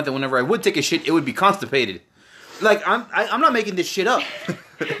entire month, and whenever I would take a shit, it would be constipated. Like, I'm not making this shit up. And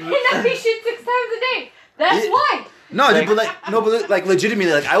I be shit 6 times a day. That's why. No, dude, but like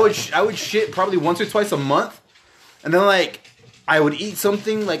legitimately, like I would shit probably once or twice a month, and then like I would eat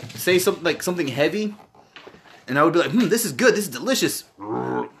something like something heavy, and I would be like, this is good, this is delicious.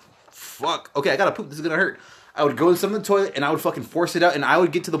 Fuck, okay, I gotta poop. This is gonna hurt. I would go in some of the toilet and I would fucking force it out, and I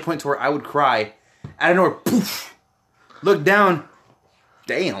would get to the point to where I would cry. Out of nowhere, poof. Look down.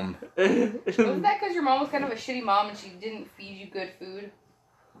 Damn. Wasn't that because your mom was kind of a shitty mom and she didn't feed you good food?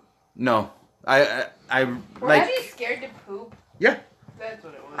 No, I Were like. you scared to poop? Yeah. That's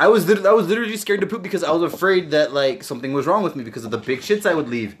what it was. I was literally scared to poop because I was afraid that like something was wrong with me because of the big shits I would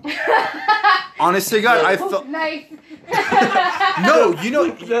leave. Honest to God, I felt. Nice. No, you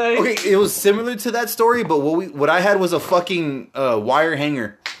know. Okay, it was similar to that story, but what I had was a fucking wire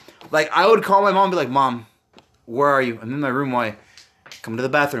hanger. Like I would call my mom and be like, "Mom, where are you? I'm in my room. Why? Come to the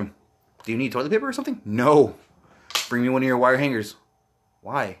bathroom. Do you need toilet paper or something? No. Bring me one of your wire hangers.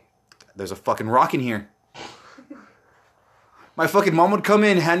 Why? There's a fucking rock in here." My fucking mom would come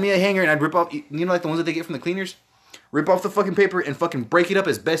in, hand me a hanger, and I'd rip off, you know, like the ones that they get from the cleaners? Rip off the fucking paper and fucking break it up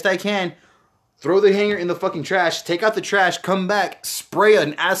as best I can. Throw the hanger in the fucking trash, take out the trash, come back, spray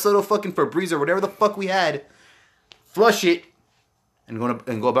an assload of fucking Febreze or whatever the fuck we had, flush it, and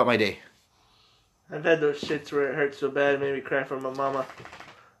go about my day. I've had those shits where it hurts so bad it made me cry for my mama.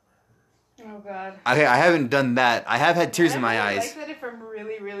 Oh, God. I haven't done that. I have had tears in my eyes. I like that if I'm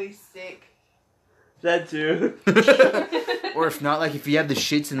really, really sick. That too. Or if not, like if you have the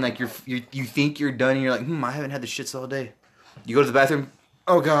shits and like you think you're done and you're like, I haven't had the shits all day. You go to the bathroom,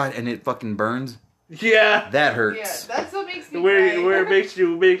 oh God, and it fucking burns. Yeah. That Yeah, hurts. that's what makes me Where cry. it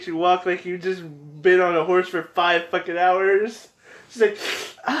makes you walk like you just been on a horse for 5 fucking hours. It's like,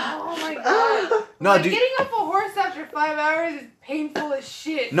 Oh my God. No, Like, dude. getting off a horse after 5 hours is painful as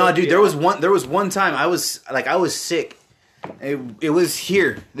shit. No, dude. There was one time I was sick. It was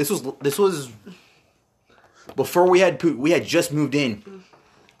here. This was before we had poop. We had just moved in.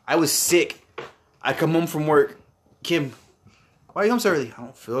 I was sick. I come home from work. Kim, why are you home so early? I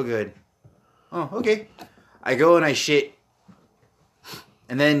don't feel good. Oh, okay. I go and I shit.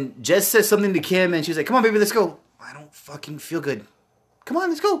 And then Jess says something to Kim and she's like, come on, baby, let's go. I don't fucking feel good. Come on,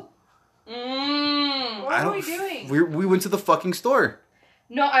 let's go. What are we doing? We went to the fucking store.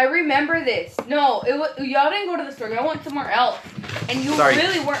 No, I remember this. No, y'all didn't go to the store. Y'all went somewhere else, and you Sorry.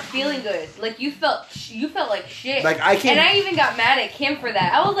 really weren't feeling good. Like you felt like shit. Like I can't. And I even got mad at Kim for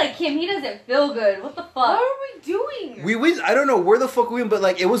that. I was like, Kim, he doesn't feel good. What the fuck? What are we doing? We went. I don't know where the fuck we went, but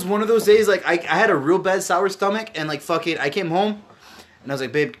like it was one of those days. Like I had a real bad sour stomach, and like fuck it, I came home, and I was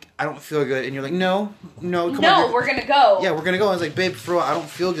like, babe, I don't feel good, and you're like, no, come on, we're gonna go. yeah, we're gonna go. I was like, babe, for real, I don't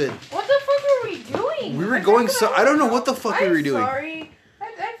feel good. What the fuck were we doing? We were going so. I don't know what the fuck we were doing. Sorry.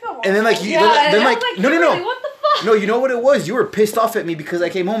 I feel And then like you, Yeah, then and like I'm no, Kimberly, what the fuck? no, you know what it was? You were pissed off at me because I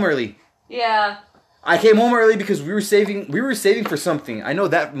came home early. Yeah. I came home early because we were saving for something. I know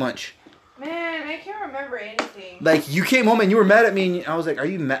that much. Man, I can't remember anything. Like you came home and you were mad at me, and I was like, "Are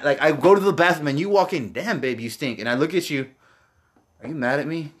you mad?" Like I go to the bathroom and you walk in, damn babe, you stink. And I look at you, are you mad at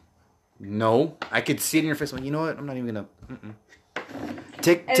me? No, I could see it in your face. I'm like, you know what? I'm not even gonna.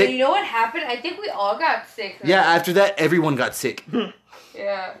 And then you know what happened? I think we all got sick. Right? Yeah, after that, everyone got sick.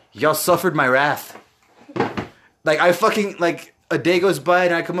 Yeah. Y'all suffered my wrath. Like I fucking like a day goes by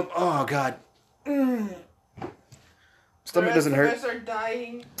and I come up. Oh God. Stomach doesn't The hurt. rest of us are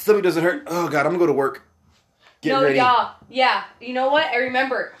dying. Stomach doesn't hurt. Oh god, I'm gonna go to work. Get no, ready. y'all. Yeah. You know what? I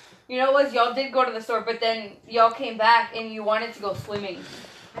remember. You know what was? Y'all did go to the store, but then y'all came back and you wanted to go swimming.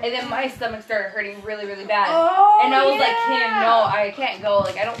 And then my stomach started hurting really, really bad. Oh, And I was like, yeah. Kim, no, I can't go.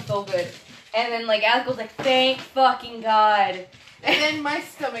 Like, I don't feel good. And then, like, Alex was like, thank fucking God. And then my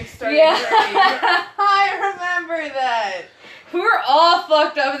stomach started Yeah. hurting. I remember that. We were all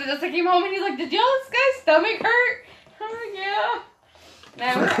fucked up. And then just I came home and he's like, did y'all this guy's stomach hurt? I'm like, yeah.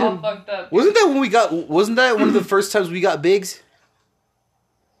 Man, we were all fucked up. Wasn't that one of the first times we got bigs?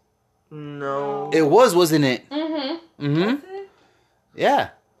 No. It was, wasn't it? Mm-hmm. Mm-hmm. Was it? Yeah.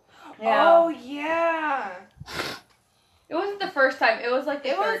 Yeah. Oh, yeah. It wasn't the first time. It was like the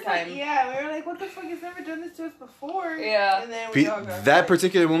It was third time. like, yeah, we were like, what the fuck, he's never done this to us before. Yeah. And then we all got That sick.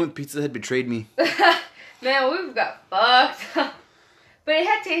 particular moment, Pizza Hut betrayed me. Man, we got fucked. But it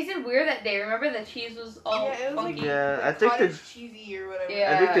had tasted weird that day. Remember the cheese was all Yeah, it was like funky? Yeah, the I think the- cottage cheesy or whatever.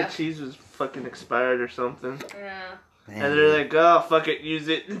 Yeah. I think the cheese was fucking expired or something. Yeah. Man. And they're like, oh, fuck it, use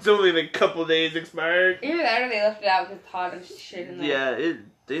it. It's only like a couple days expired. Either that or they left it out because it's hot and shit in there. Yeah,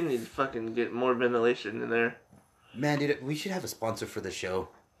 they need to fucking get more ventilation in there. Man, dude, we should have a sponsor for the show.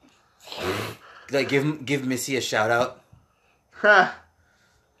 Like, give Missy a shout out. Ha!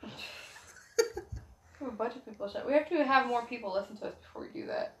 We have a bunch of people. We have to have more people listen to us before we do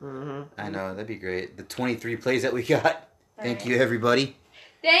that. Mm-hmm. I know, that'd be great. The 23 plays that we got. Thank Alright. you, everybody.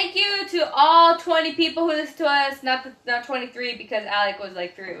 Thank you to all 20 people who listen to us. Not 23 because Alec was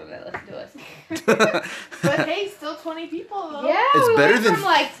like 3 of them that listened to us. But hey, still 20 people though. Yeah, It's we better went than- from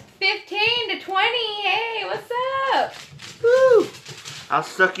like 15 to 20. Hey, what's up? Woo! I'll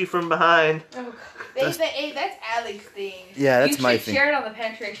suck you from behind. Oh, Hey, that's Alex thing. Yeah, that's you my should thing. share it on the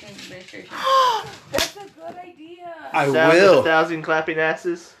penetration administration. That's a good idea. I Sound of will. 1,000 clapping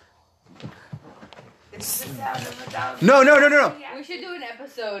asses. It's the sound of 1,000. No. We should do an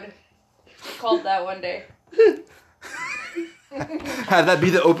episode called that one day. Have that be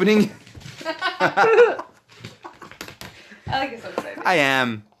the opening. Alec is so excited. I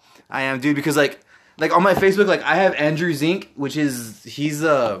am, dude. Because like on my Facebook, like I have Andrew Zink, he's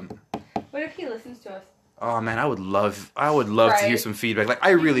What if he listens to us? Oh man, I would love to Right. hear some feedback. Like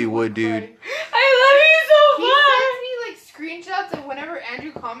I really would, dude. I He sends me like screenshots of whenever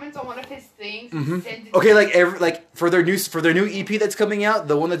Andrew comments on one of his things. Mhm. He sends it Okay, to like me. for their new EP that's coming out,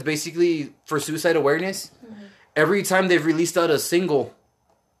 the one that's basically for suicide awareness. Every time they've released out a single,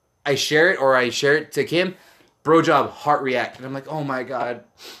 I share it to Kim. Bro job, heart react, and I'm like, oh my god.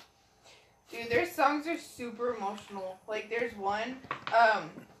 Dude, their songs are super emotional. Like there's one.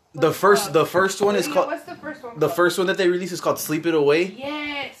 The first one is called What's the first one? the called? first one that they released is called "Sleep It Away."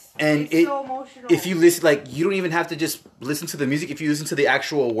 Yes. And it's it- so emotional. If you listen, like, you don't even have to just listen to the music. If you listen to the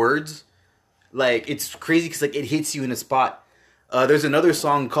actual words, like, it's crazy because like it hits you in a spot. There's another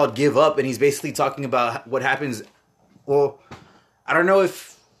song called "Give Up," and he's basically talking about what happens. Well, I don't know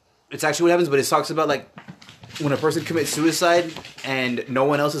if it's actually what happens, but it talks about like when a person commits suicide and no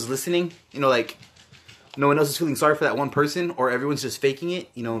one else is listening. You know, like no one else is feeling sorry for that one person, or everyone's just faking it.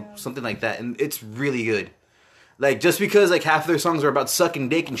 You know, something like that, and it's really good. Like, just because, like, half of their songs are about sucking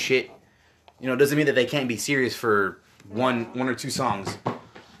dick and shit, you know, doesn't mean that they can't be serious for one or two songs.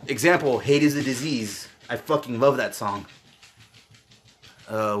 Example, Hate is a Disease. I fucking love that song.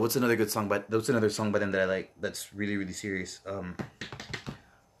 What's another song by them that I like that's really, really serious?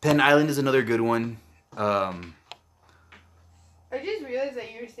 Penn Island is another good one. I just realized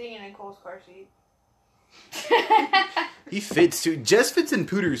that you were sitting in Nicole's car seat. He fits, too. Jess fits in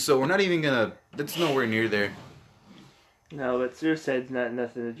Pooters, so we're not even gonna... That's nowhere near there. No, but suicide's not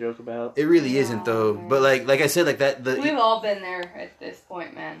nothing to joke about. It really isn't, though. No. But, like I said, like, that... We've all been there at this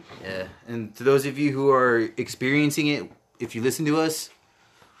point, man. Yeah, and to those of you who are experiencing it, if you listen to us,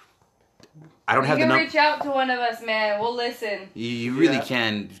 I don't You have the can number. reach out to one of us, man. We'll listen. You really Yeah.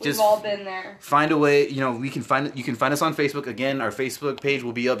 can. We've Just all been there. find a way. You know, you can find us on Facebook. Again, our Facebook page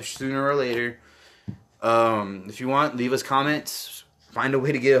will be up sooner or later. If you want, leave us comments. Find a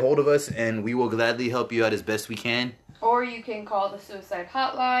way to get a hold of us, and we will gladly help you out as best we can. Or you can call the suicide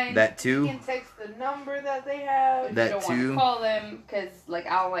hotline. That You too. can text the number that they have. If that you don't want too. to call them, because, like,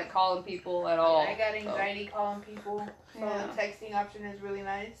 I don't like calling people at all. I got anxiety calling people, so Yeah. the texting option is really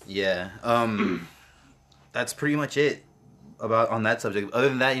nice. Yeah. That's pretty much it on that subject. Other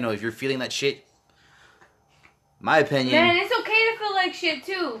than that, you know, if you're feeling that shit, my opinion. Man, it's okay to feel like shit,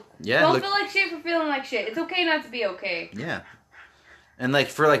 too. Yeah. Don't look- feel like shit for feeling like shit. It's okay not to be okay. Yeah. And like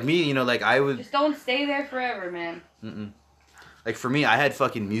for like me, you know, like I would Just don't stay there forever, man. like for me, I had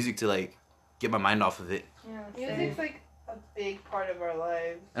fucking music to like get my mind off of it. Yeah, same. Music's like a big part of our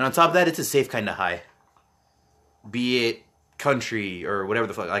lives. And on top of that, it's a safe kind of high. be it country or whatever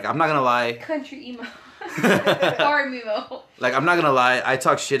the fuck. Like, I'm not gonna lie. Country emo. Or emo. Like, I'm not gonna lie. I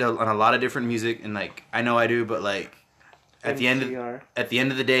talk shit on a lot of different music, and like, I know I do, but like, at the end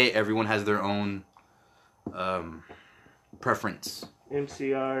of the day, everyone has their own preference.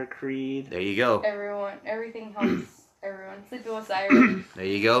 MCR, Creed. There you go. Everything helps everyone. Sleeping with Sirens. There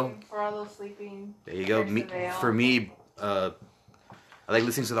you go. For all those sleeping. There you go. There's the veil. For me, I like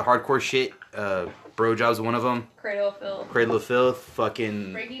listening to the hardcore shit. Bro Job's one of them. Cradle of Filth. Cradle of Filth.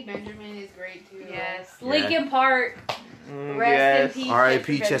 Fucking. Frankie Benjamin is great too. Yes. Yeah. Linkin Park. Yes. Rest in peace.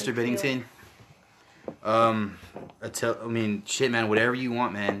 R.I.P. Chester Bennington. I mean, shit, man. Whatever you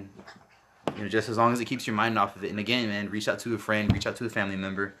want, man. You know, just as long as it keeps your mind off of it. And again, man, reach out to a friend, reach out to a family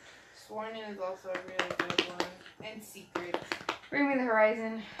member. Sworn In is also a really good one. And Secret. Bring Me the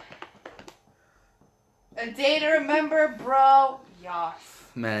Horizon. A Day to Remember, bro. Yas.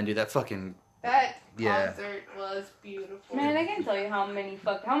 Man, dude, that fucking. That Yeah. concert was beautiful. Man, I can't tell you how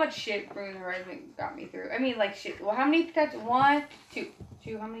much shit Bring Me the Horizon got me through. I mean, like, shit. Well, how many tattoos? 1, 2.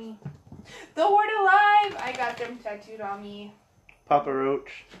 How many? The Word Alive. I got them tattooed on me. Papa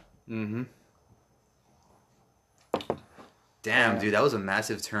Roach. Mm-hmm. Damn, dude, that was a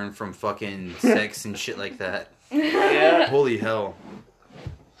massive turn from fucking sex and shit like that. Yeah. Holy hell.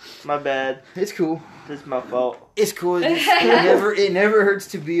 My bad. It's cool. This is my fault. It's cool. It never hurts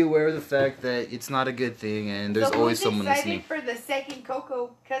to be aware of the fact that it's not a good thing, and there's So always who's someone excited listening. for the second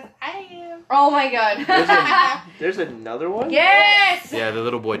Coco? Because I am. Oh my god. There's another one? Yes! Yeah, the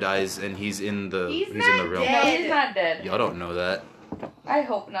little boy dies, and he's in the He's in not the realm. No, he's not dead. Y'all don't know that. I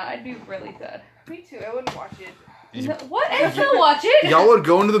hope not. I'd be really sad. Me too. I wouldn't watch it. No, what? I still watch it. Y'all would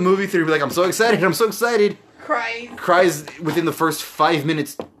go into the movie theater and be like, "I'm so excited! I'm so excited!" Crying. Cries within the first 5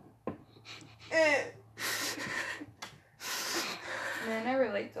 minutes. Eh. Man, I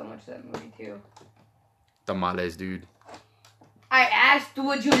relate so much to that movie too. Tamales, dude. I asked,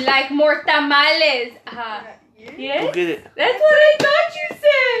 would you like more tamales? Yeah. Go Yes? get it. That's what I thought you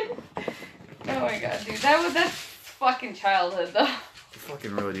said! Oh my god, dude. That's fucking childhood, though.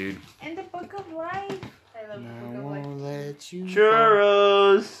 Fucking real, dude. And the Book of Life. I love the Book of Life. Let you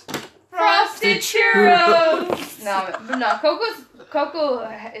Churros. Frosted churros! No, Coco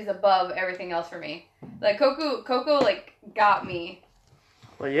is above everything else for me. Like, Coco, like, got me.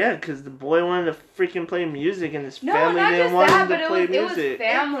 Well, yeah, because the boy wanted to freaking play music, and his No, family not didn't just want that, him but to play it was music.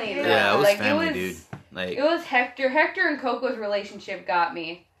 family. Yeah, though. Yeah, it was like, family, dude. Like, It was Hector. Hector and Coco's relationship got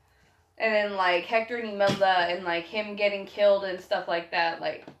me. And then, like, Hector and Imelda and, like, him getting killed and stuff like that.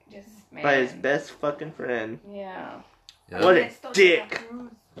 Like, just, man. By his best fucking friend. Yeah. yeah. What a Ernesto de la dick.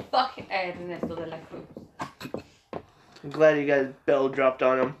 Cruz. Fucking Ernesto de la Cruz. I'm glad you guys bell dropped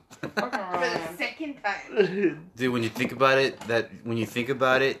on him. Fucking For the wrong. second time. Dude, when you think about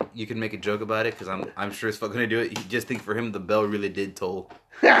it, you can make a joke about it because I'm sure as fuck gonna do it. You just think for him, the bell really did toll.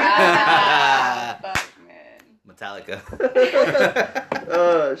 Ah, fuck, man. Metallica.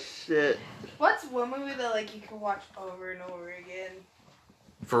 Oh, shit. What's one movie that like you can watch over and over again?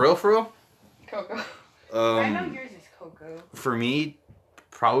 For real? Coco. I know yours is Coco. For me,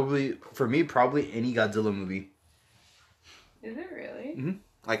 probably any Godzilla movie. Is it really?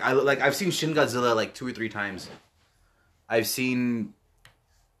 I've seen Shin Godzilla like 2 or 3 times. I've seen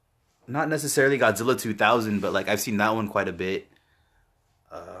not necessarily Godzilla 2000, but like I've seen that one quite a bit.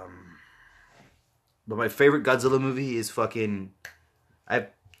 But my favorite Godzilla movie is fucking. I have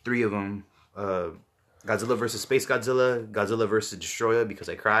 3 of them. Godzilla vs. Space Godzilla, Godzilla vs. Destroyer because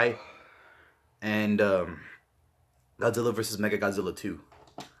I cry, and Godzilla vs. Mega Godzilla 2.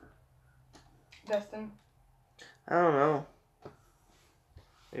 Dustin? I don't know.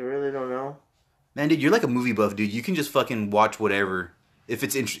 I really don't know. Man, dude, you're like a movie buff, dude. You can just fucking watch whatever if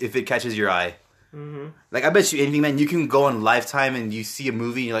if it catches your eye. Mm-hmm. Like, I bet you anything, man. You can go on Lifetime and you see a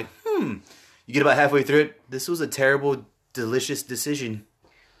movie and you're like, You get about halfway through it. This was a terrible, delicious decision.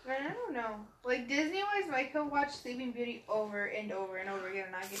 Man, I don't know. Like Disney-wise, I could watch Sleeping Beauty over and over and over again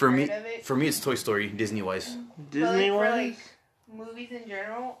and not get tired of it. For me, it's Toy Story, Disney-wise. Disney but, like, for ones? like movies in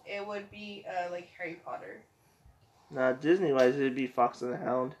general, it would be like Harry Potter. Nah, Disney wise, it'd be Fox and the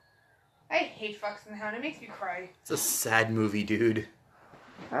Hound. I hate Fox and the Hound. It makes me cry. It's a sad movie, dude.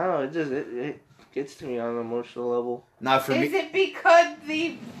 I don't know, it gets to me on an emotional level. Not for Is me. it because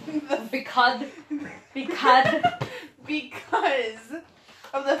the Because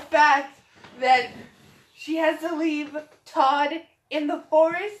of the fact that she has to leave Todd in the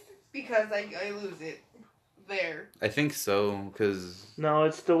forest? Because I lose it there. I think so, because... No,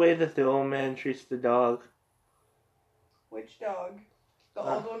 it's the way that the old man treats the dog. Which dog? The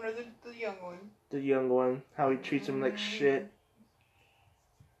old one or the young one? The young one. How he treats him like shit.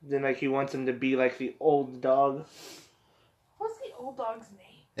 Then like he wants him to be like the old dog. What's the old dog's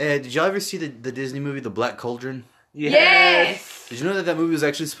name? Did y'all ever see the Disney movie The Black Cauldron? Yes! Did you know that movie was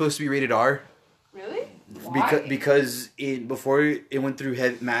actually supposed to be rated R? Really? Why? Because before it went through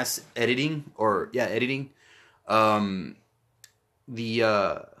mass editing editing, there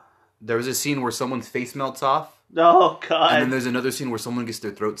was a scene where someone's face melts off, Oh God. and then there's another scene where someone gets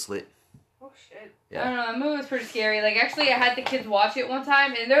their throat slit. Oh shit. I don't know, that movie was pretty scary. Like, actually, I had the kids watch it one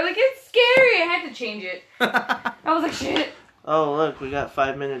time, and they're like, it's scary! I had to change it. I was like, shit. Oh look, we got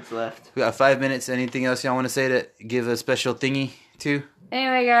 5 minutes left. We got 5 minutes. Anything else y'all want to say to give a special thingy to?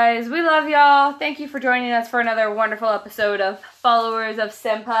 Anyway, guys, we love y'all. Thank you for joining us for another wonderful episode of Followers of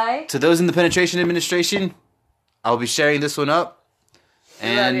Senpai. To those in the Penetration Administration, I'll be sharing this one up.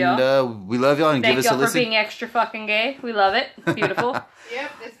 We love y'all. We love y'all and Thank give us y'all a for listen. being extra fucking gay. We love it. It's beautiful.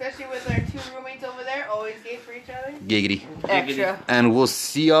 Yep, especially with our 2 roommates over there, always gay for each other. Giggity. Extra. And we'll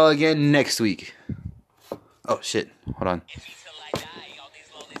see y'all again next week. Oh, shit. Hold on. Until I die, all these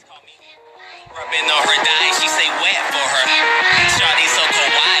lollies call me. Rubbing on her thigh, she say wet for her.